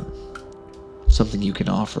something you can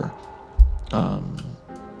offer.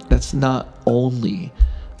 That's not only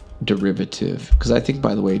derivative, because I think,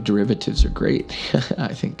 by the way, derivatives are great.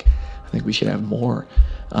 I think we should have more,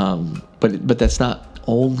 but that's not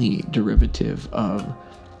only derivative of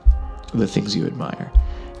the things you admire.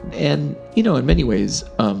 And in many ways,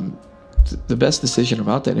 the best decision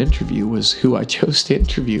about that interview was who I chose to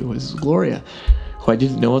interview was Gloria, who I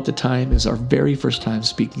didn't know at the time. It was our very first time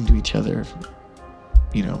speaking to each other,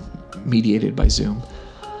 mediated by Zoom.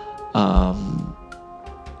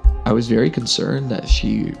 I was very concerned that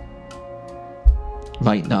she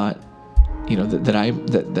might not, that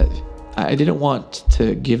I didn't want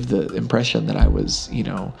to give the impression that I was,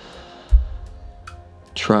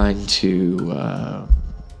 trying to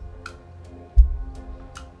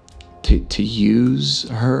use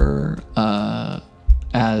her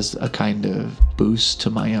as a kind of boost to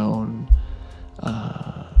my own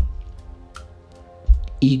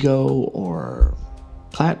ego or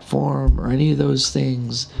platform or any of those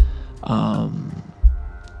things.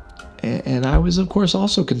 And I was, of course,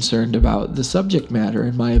 also concerned about the subject matter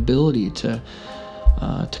and my ability to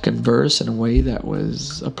converse in a way that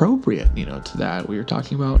was appropriate, to that. We were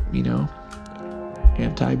talking about,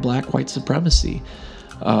 anti-black white supremacy.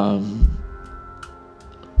 And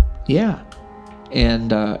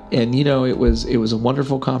it was a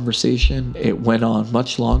wonderful conversation. It went on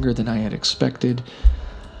much longer than I had expected,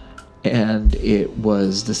 and it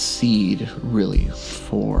was the seed really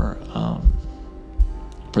for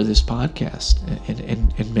this podcast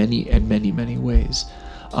in many ways.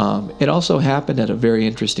 It also happened at a very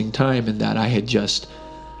interesting time in that I had just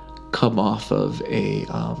come off of a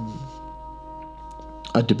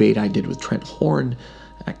debate I did with Trent Horn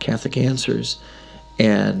at Catholic Answers,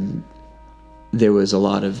 and there was a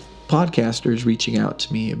lot of podcasters reaching out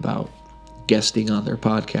to me about guesting on their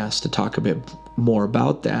podcast to talk a bit more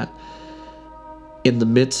about that in the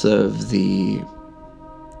midst of the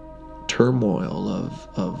turmoil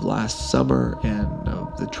of last summer and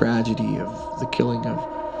of the tragedy of the killing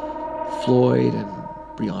of Floyd and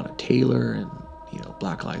Breonna Taylor and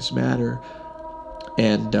Black Lives Matter.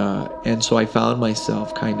 And so I found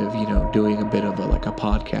myself kind of, doing a bit of a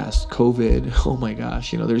podcast. COVID, oh my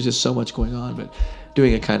gosh, there's just so much going on, but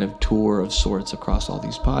doing a kind of tour of sorts across all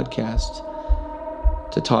these podcasts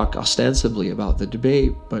to talk ostensibly about the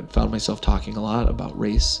debate, but found myself talking a lot about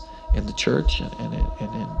race in the church and in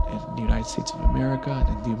the United States of America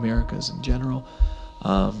and in the Americas in general.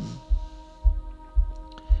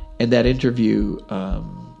 And that interview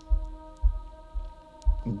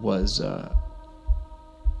was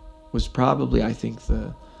probably, I think,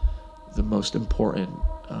 the most important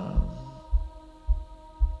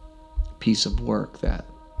piece of work that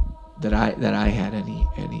I had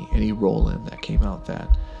any role in that came out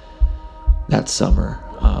that summer,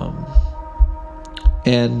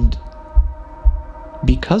 and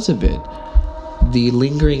because of it, the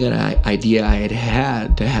lingering idea I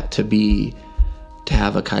had to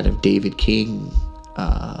have a kind of David King,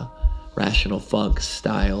 Rational Funk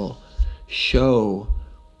style show,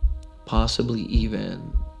 possibly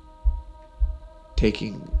even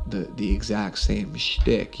taking the exact same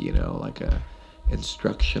shtick, like a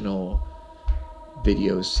instructional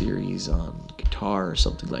video series on guitar or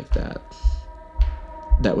something like that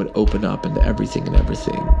would open up into everything and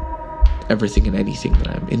anything that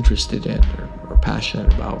I'm interested in or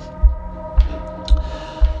passionate about,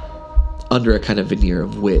 under a kind of veneer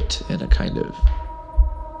of wit and a kind of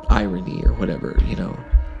irony or whatever,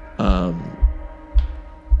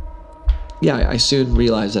 I soon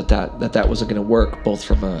realized that wasn't going to work, both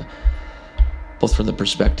from the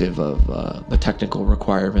perspective of the technical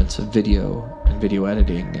requirements of video and video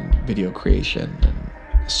editing and video creation and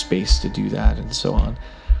space to do that and so on,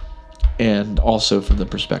 and also from the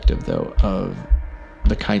perspective, though, of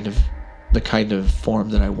the kind of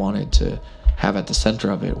form that I wanted to have at the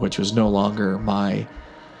center of it, which was no longer myself,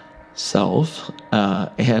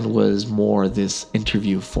 and was more this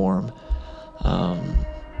interview form,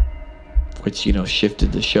 which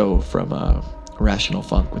shifted the show from a Rational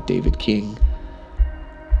Funk with David King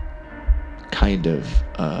kind of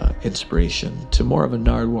inspiration to more of a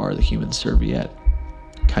Nardwuar the Human Serviette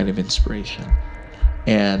kind of inspiration,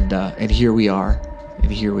 and here we are.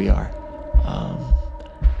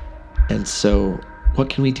 And so what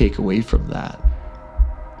can we take away from that?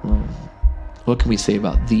 What can we say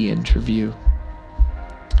about the interview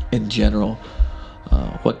in general?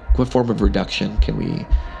 What form of reduction can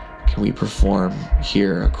we perform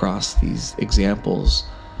here across these examples?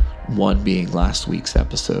 One being last week's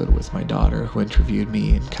episode with my daughter who interviewed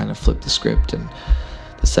me and kind of flipped the script, and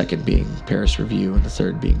the second being Paris Review, and the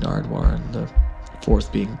third being Nardwuar, and the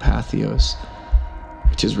fourth being Patheos,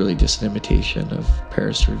 which is really just an imitation of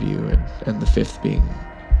Paris Review, and the fifth being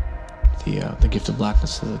the Gift of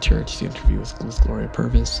Blackness of the Church, the interview with Gloria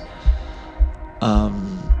Purvis,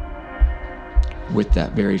 with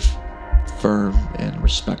that very firm and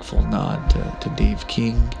respectful nod to Dave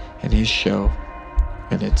King and his show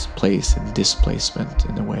and its place and displacement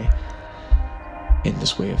in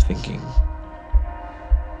this way of thinking.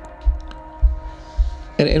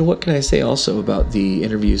 And what can I say also about the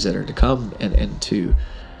interviews that are to come, and to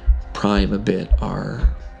prime a bit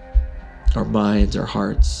our minds, our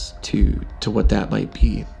hearts to what that might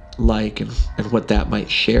be like, and what that might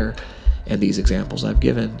share in these examples I've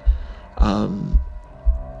given. I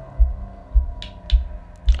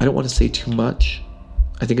don't want to say too much.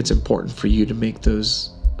 I think it's important for you to make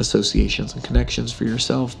those associations and connections for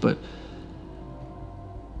yourself, but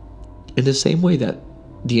in the same way that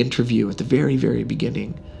the interview at the very, very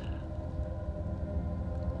beginning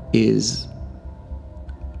is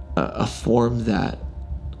a form that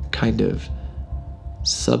kind of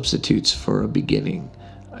substitutes for a beginning.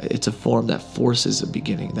 It's a form that forces a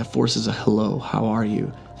beginning, that forces a hello, how are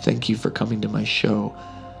you? Thank you for coming to my show.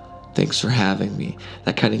 Thanks for having me.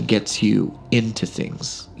 That kind of gets you into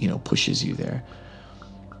things, pushes you there.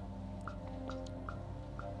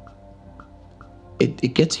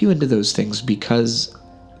 It gets you into those things because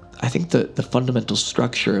I think the fundamental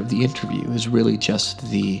structure of the interview is really just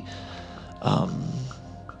the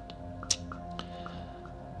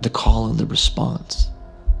call and the response.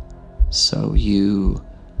 So you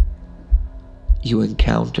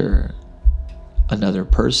encounter another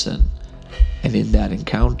person, and in that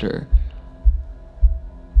encounter,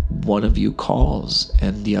 one of you calls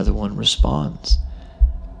and the other one responds,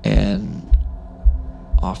 and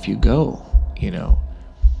off you go,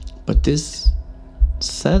 But this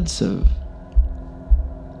sense of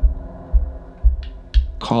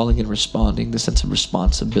calling and responding, the sense of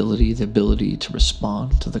responsibility, the ability to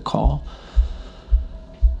respond to the call,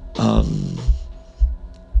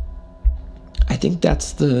 I think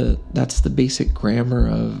that's the basic grammar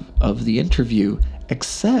of the interview,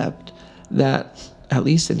 except that, at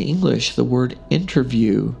least in English, the word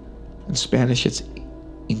interview, in Spanish it's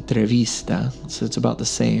entrevista, so it's about the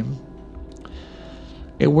same.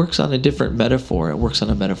 It works on a different metaphor. It works on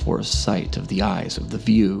a metaphor of sight, of the eyes, of the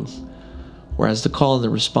view, whereas the call and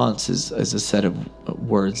the response is a set of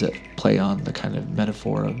words that play on the kind of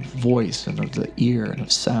metaphor of voice and of the ear and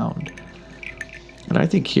of sound. And I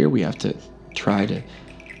think here we have to try to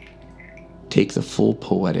take the full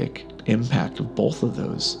poetic impact of both of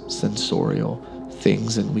those sensorial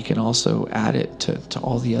things, and we can also add it to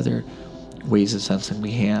all the other ways of sensing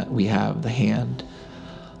we have, the hand.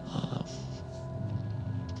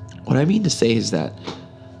 What I mean to say is that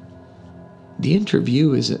the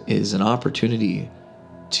interview is an opportunity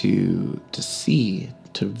to see,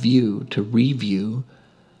 to view, to review,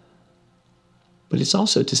 but it's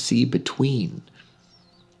also to see between,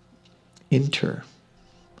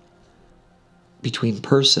 between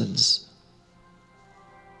persons,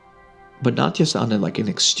 but not just on an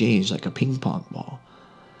exchange, like a ping pong ball.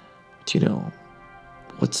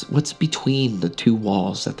 But what's between the two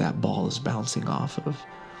walls that ball is bouncing off of?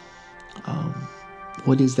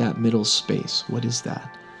 What is that middle space? What is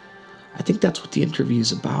that? I think that's what the interview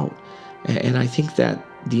is about. And I think that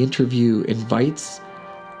the interview invites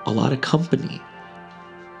a lot of company.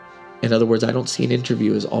 In other words, I don't see an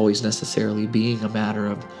interview as always necessarily being a matter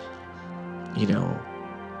of,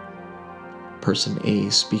 person A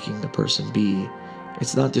speaking to person B.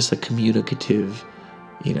 It's not just a communicative,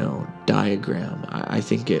 diagram. I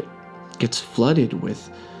think it gets flooded with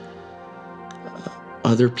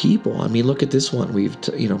other people. I mean, look at this one. We've,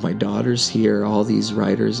 my daughter's here, all these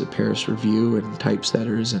writers at Paris Review and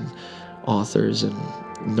typesetters and authors, and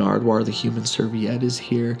Nardwuar, the Human Serviette, is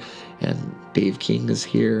here, and Dave King is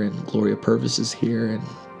here, and Gloria Purvis is here, and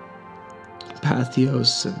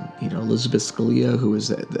Patheos, and, Elizabeth Scalia, who was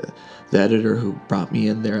the editor who brought me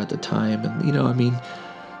in there at the time. And,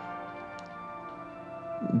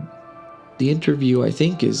 the interview, I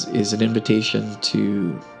think, is an invitation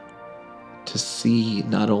to see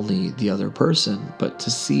not only the other person, but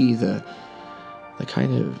to see the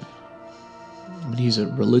kind of, I'm going to use a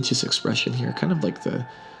religious expression here, kind of like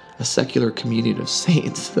a a secular community of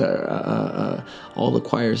saints, all the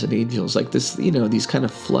choirs and angels, like this, these kind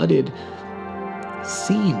of flooded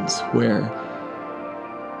scenes where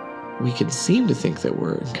we can seem to think that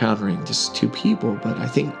we're encountering just two people, but I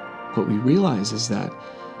think what we realize is that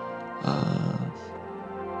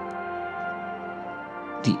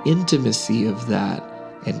the intimacy of that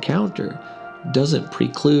encounter doesn't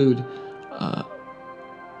preclude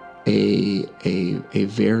a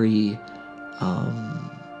very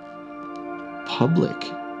public,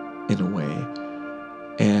 in a way,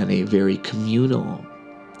 and a very communal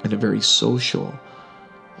and a very social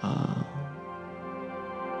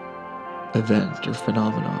event or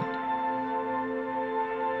phenomenon.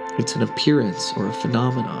 It's an appearance or a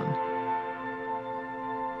phenomenon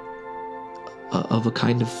of a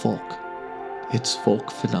kind of folk. It's folk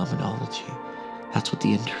phenomenology. That's what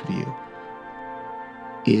the interview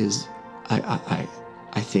is. I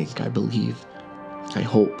think, I believe, I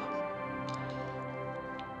hope.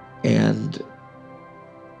 And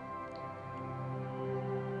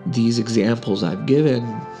these examples I've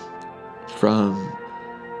given from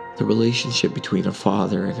the relationship between a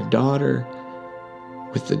father and a daughter,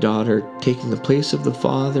 with the daughter taking the place of the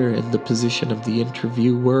father in the position of the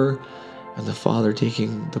interviewer, and the father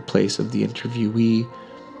taking the place of the interviewee,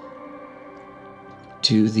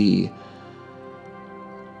 to the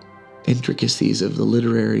intricacies of the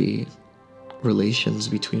literary relations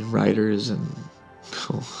between writers and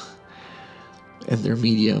their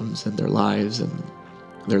mediums and their lives and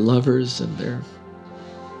their lovers and their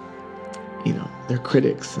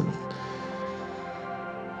critics, and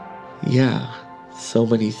so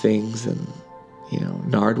many things, and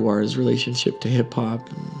Nardwuar's relationship to hip-hop,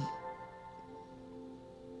 and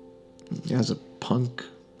as a punk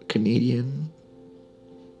Canadian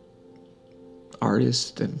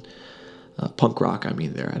artist, and punk rock, I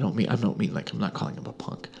don't mean like, I'm not calling him a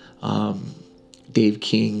punk. Dave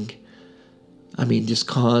King, just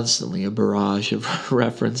constantly a barrage of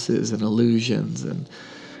references and allusions, and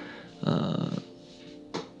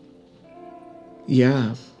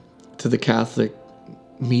to the Catholic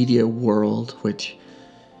media world, which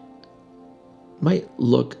might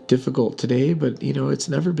look difficult today, but it's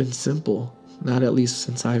never been simple, not at least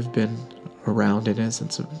since I've been around in it,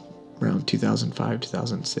 since around 2005,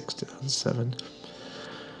 2006, 2007,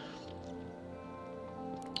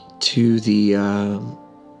 to the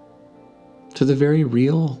very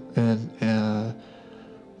real and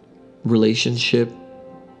relationship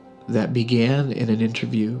that began in an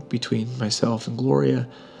interview between myself and Gloria,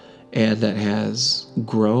 and that has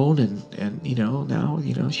grown, and now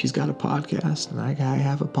she's got a podcast, and I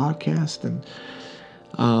have a podcast, and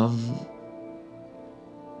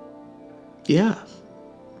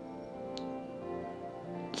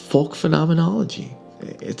folk phenomenology.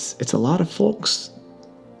 It's a lot of folks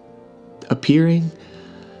appearing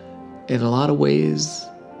in a lot of ways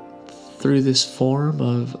through this form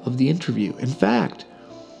of the interview. In fact,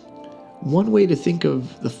 one way to think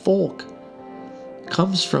of the folk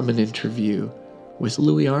comes from an interview with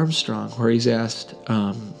Louis Armstrong, where he's asked,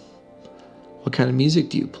 what kind of music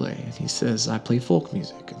do you play? And he says, I play folk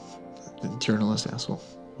music. And the journalist asks, well,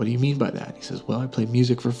 what do you mean by that? He says, well, I play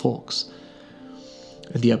music for folks.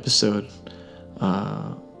 In the episode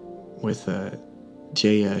with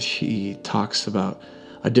Jaya, she talks about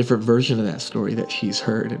a different version of that story that she's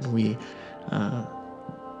heard, and we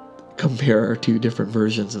compare our two different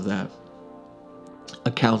versions of that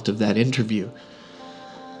account of that interview.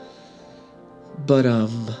 But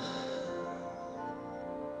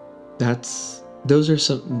those are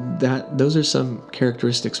some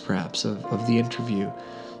characteristics perhaps of the interview,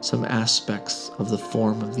 some aspects of the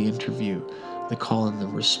form of the interview, the call and the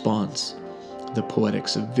response, the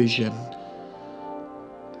poetics of vision,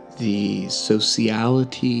 the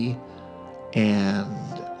sociality, and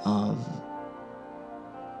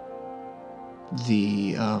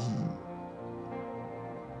the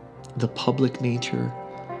public nature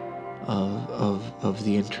of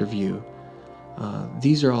the interview.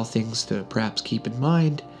 These are all things to perhaps keep in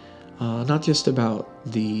mind, not just about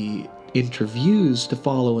the interviews to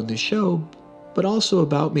follow in the show, but also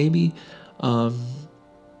about maybe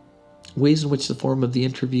ways in which the form of the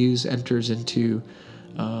interviews enters into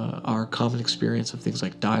our common experience of things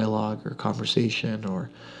like dialogue or conversation, or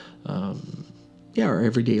our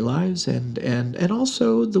everyday lives, and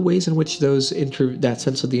also the ways in which that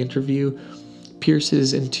sense of the interview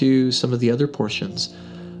pierces into some of the other portions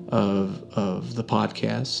of the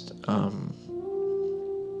podcast,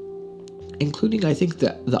 including, I think,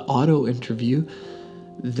 the auto interview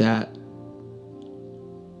that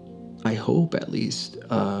I hope at least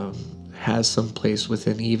has some place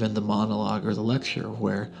within even the monologue or the lecture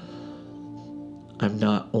where I'm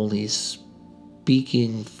not only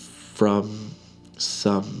speaking from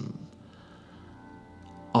some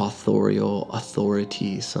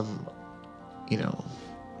authority, some,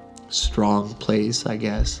 strong place, I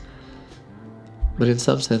guess. But in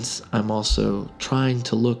some sense, I'm also trying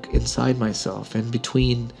to look inside myself, and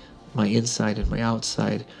between my inside and my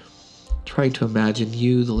outside, trying to imagine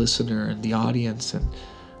you, the listener, and the audience, and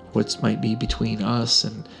what might be between us,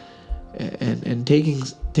 and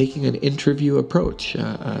taking an interview approach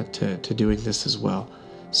to doing this as well.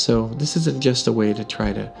 So this isn't just a way to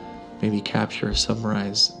try to maybe capture or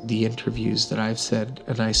summarize the interviews that I've said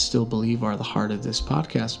and I still believe are the heart of this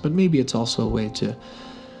podcast, but maybe it's also a way to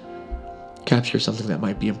capture something that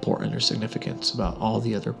might be important or significant about all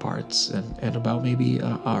the other parts, and about maybe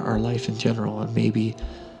our life in general, and maybe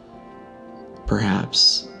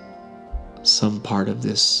perhaps some part of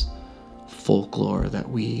this folklore that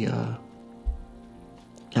we're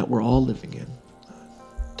all living in,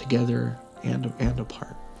 together and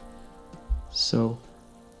apart. So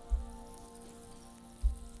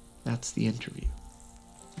that's the interview.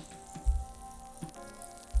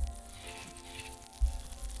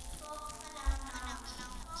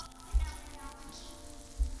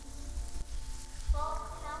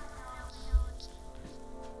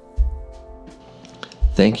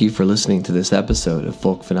 Thank you for listening to this episode of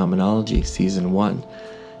Folk Phenomenology Season 1.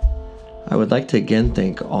 I would like to again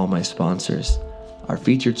thank all my sponsors. Our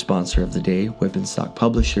featured sponsor of the day, Whip-N-Stock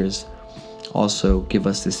Publishers. Also, Give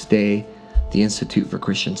Us This Day, the Institute for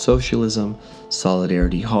Christian Socialism,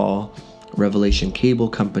 Solidarity Hall, Revelation Cable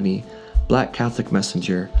Company, Black Catholic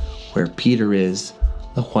Messenger, Where Peter Is,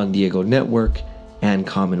 the Juan Diego Network, and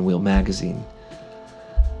Commonweal Magazine.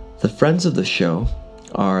 The friends of the show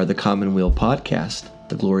are the Commonweal Podcast,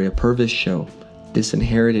 the Gloria Purvis Show,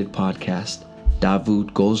 Disinherited Podcast,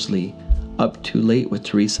 Davud Gozli, Up Too Late with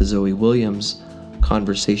Teresa Zoe Williams,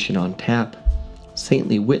 Conversation on Tap,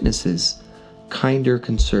 Saintly Witnesses, Kinder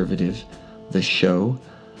Conservative, The Show,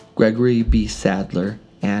 Gregory B. Sadler,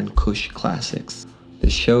 and Kush Classics. The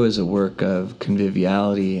show is a work of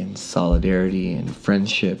conviviality and solidarity and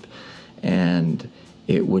friendship, and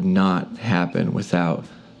it would not happen without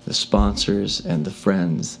the sponsors and the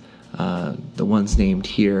friends, the ones named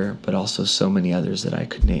here, but also so many others that I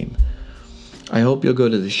could name. I hope you'll go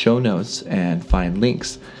to the show notes and find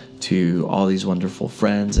links to all these wonderful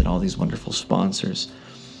friends and all these wonderful sponsors.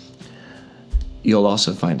 You'll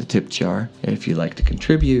also find a tip jar if you'd like to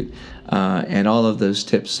contribute, and all of those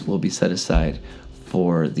tips will be set aside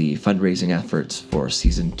for the fundraising efforts for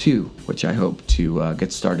Season 2, which I hope to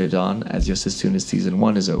get started on just as soon as Season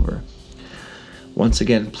 1 is over. Once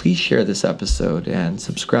again, please share this episode and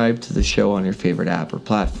subscribe to the show on your favorite app or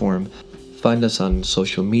platform. Find us on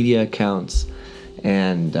social media accounts,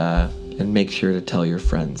 and make sure to tell your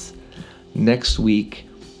friends. Next week,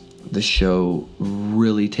 the show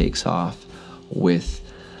really takes off with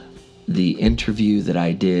the interview that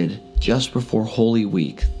I did just before Holy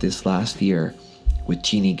Week this last year with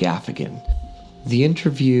Jeannie Gaffigan. The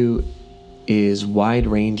interview is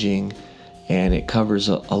wide-ranging, and it covers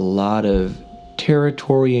a lot of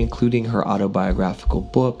territory, including her autobiographical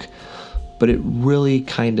book, but it really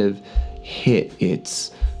kind of hit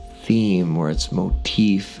its theme or its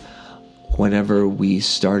motif whenever we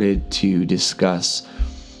started to discuss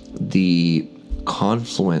the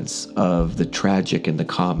confluence of the tragic and the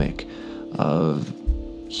comic, of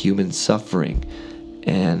human suffering,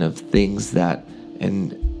 and of things that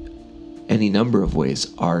in any number of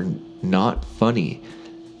ways are not funny,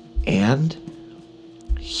 and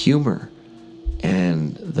humor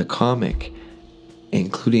and the comic,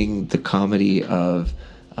 including the comedy of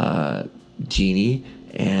Jeannie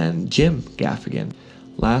and Jim Gaffigan.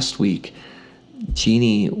 Last week,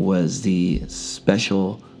 Jeannie was the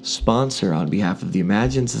special sponsor on behalf of the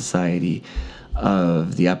Imagine Society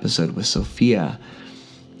of the episode with Sophia.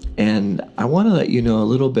 And I want to let you know a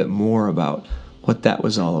little bit more about what that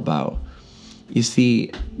was all about. You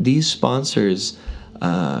see, these sponsors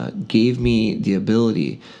gave me the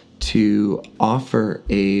ability to offer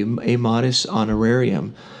a modest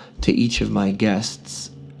honorarium to each of my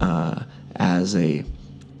guests as a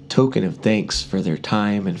token of thanks for their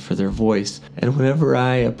time and for their voice. And whenever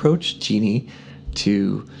I approached Jeannie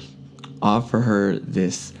to offer her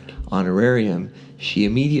this honorarium, she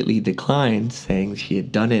immediately declined, saying she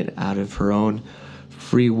had done it out of her own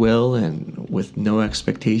free will and with no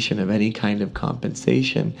expectation of any kind of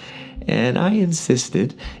compensation. And I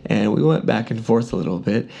insisted, and we went back and forth a little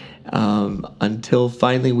bit until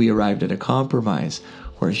finally we arrived at a compromise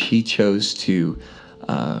where she chose to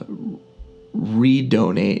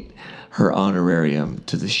redonate her honorarium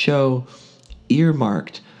to the show,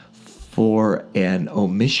 earmarked for an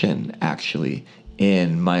omission, actually,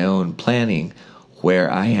 in my own planning,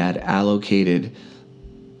 where I had allocated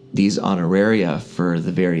these honoraria for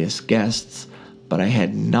the various guests, but I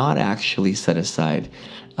had not actually set aside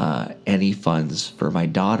any funds for my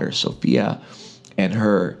daughter, Sophia, and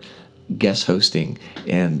her guest hosting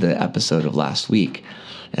in the episode of last week.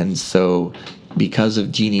 And so because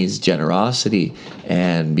of Jeannie's generosity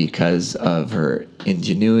and because of her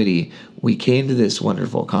ingenuity, we came to this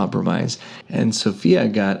wonderful compromise. And Sophia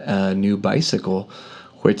got a new bicycle,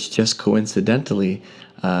 which just coincidentally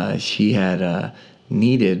she had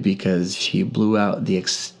needed because she blew out the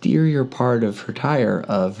exterior part of her tire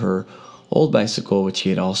of her old bicycle, which she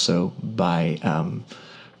had also by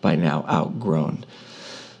now outgrown.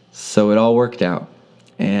 So it all worked out,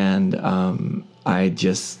 and I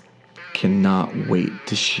just cannot wait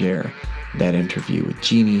to share that interview with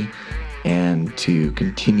Jeannie and to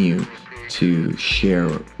continue to share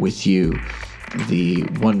with you the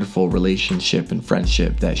wonderful relationship and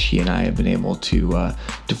friendship that she and I have been able to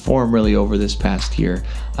form really over this past year.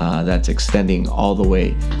 That's extending all the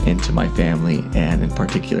way into my family, and in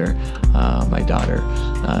particular my daughter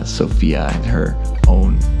Sophia and her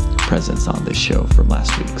own presence on this show from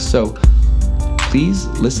last week. So please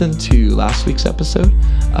listen to last week's episode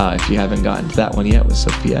if you haven't gotten to that one yet with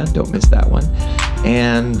Sophia. Don't miss that one,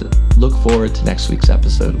 and look forward to next week's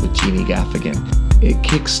episode with Jeannie Gaffigan. It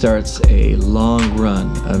kickstarts a long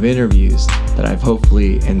run of interviews that I've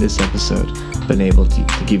hopefully in this episode been able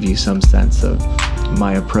to give you some sense of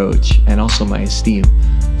my approach and also my esteem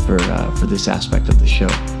for this aspect of the show.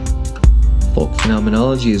 Folk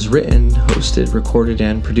Phenomenology is written, hosted, recorded,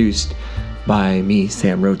 and produced by me,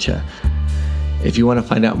 Sam Rocha. If you want to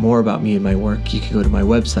find out more about me and my work, you can go to my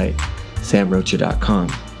website, samrocha.com.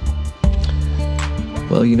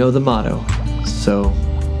 Well, you know the motto, so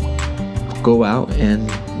go out and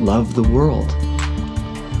love the world.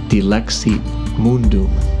 Dilexit mundum.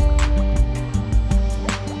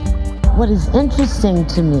 What is interesting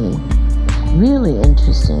to me, really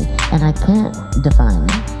interesting, and I can't define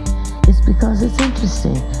it, is because it's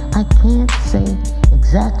interesting. I can't say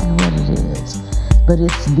exactly what it is, but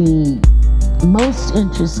it's the most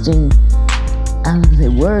interesting, I would say,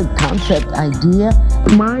 word, concept, idea.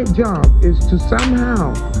 My job is to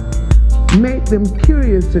somehow make them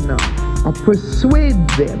curious enough or persuade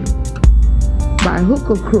them by hook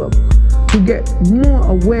or crook to get more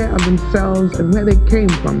aware of themselves and where they came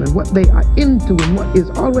from and what they are into and what is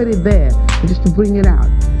already there, and just to bring it out.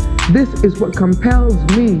 This is what compels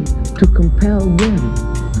me to compel them,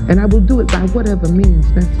 and I will do it by whatever means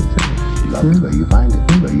necessary. Love is where you find it.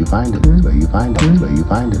 It's where you find it. It's where you find it. It's where you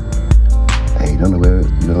find it. And you don't know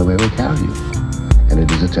where it will carry you. And it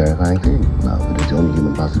is a terrifying thing. Love, it is the only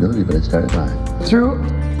human possibility, but it's terrifying. Through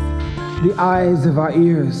the eyes of our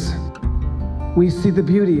ears, we see the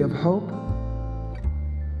beauty of hope.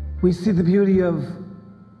 We see the beauty of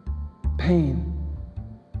pain.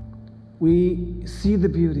 We see the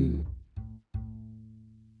beauty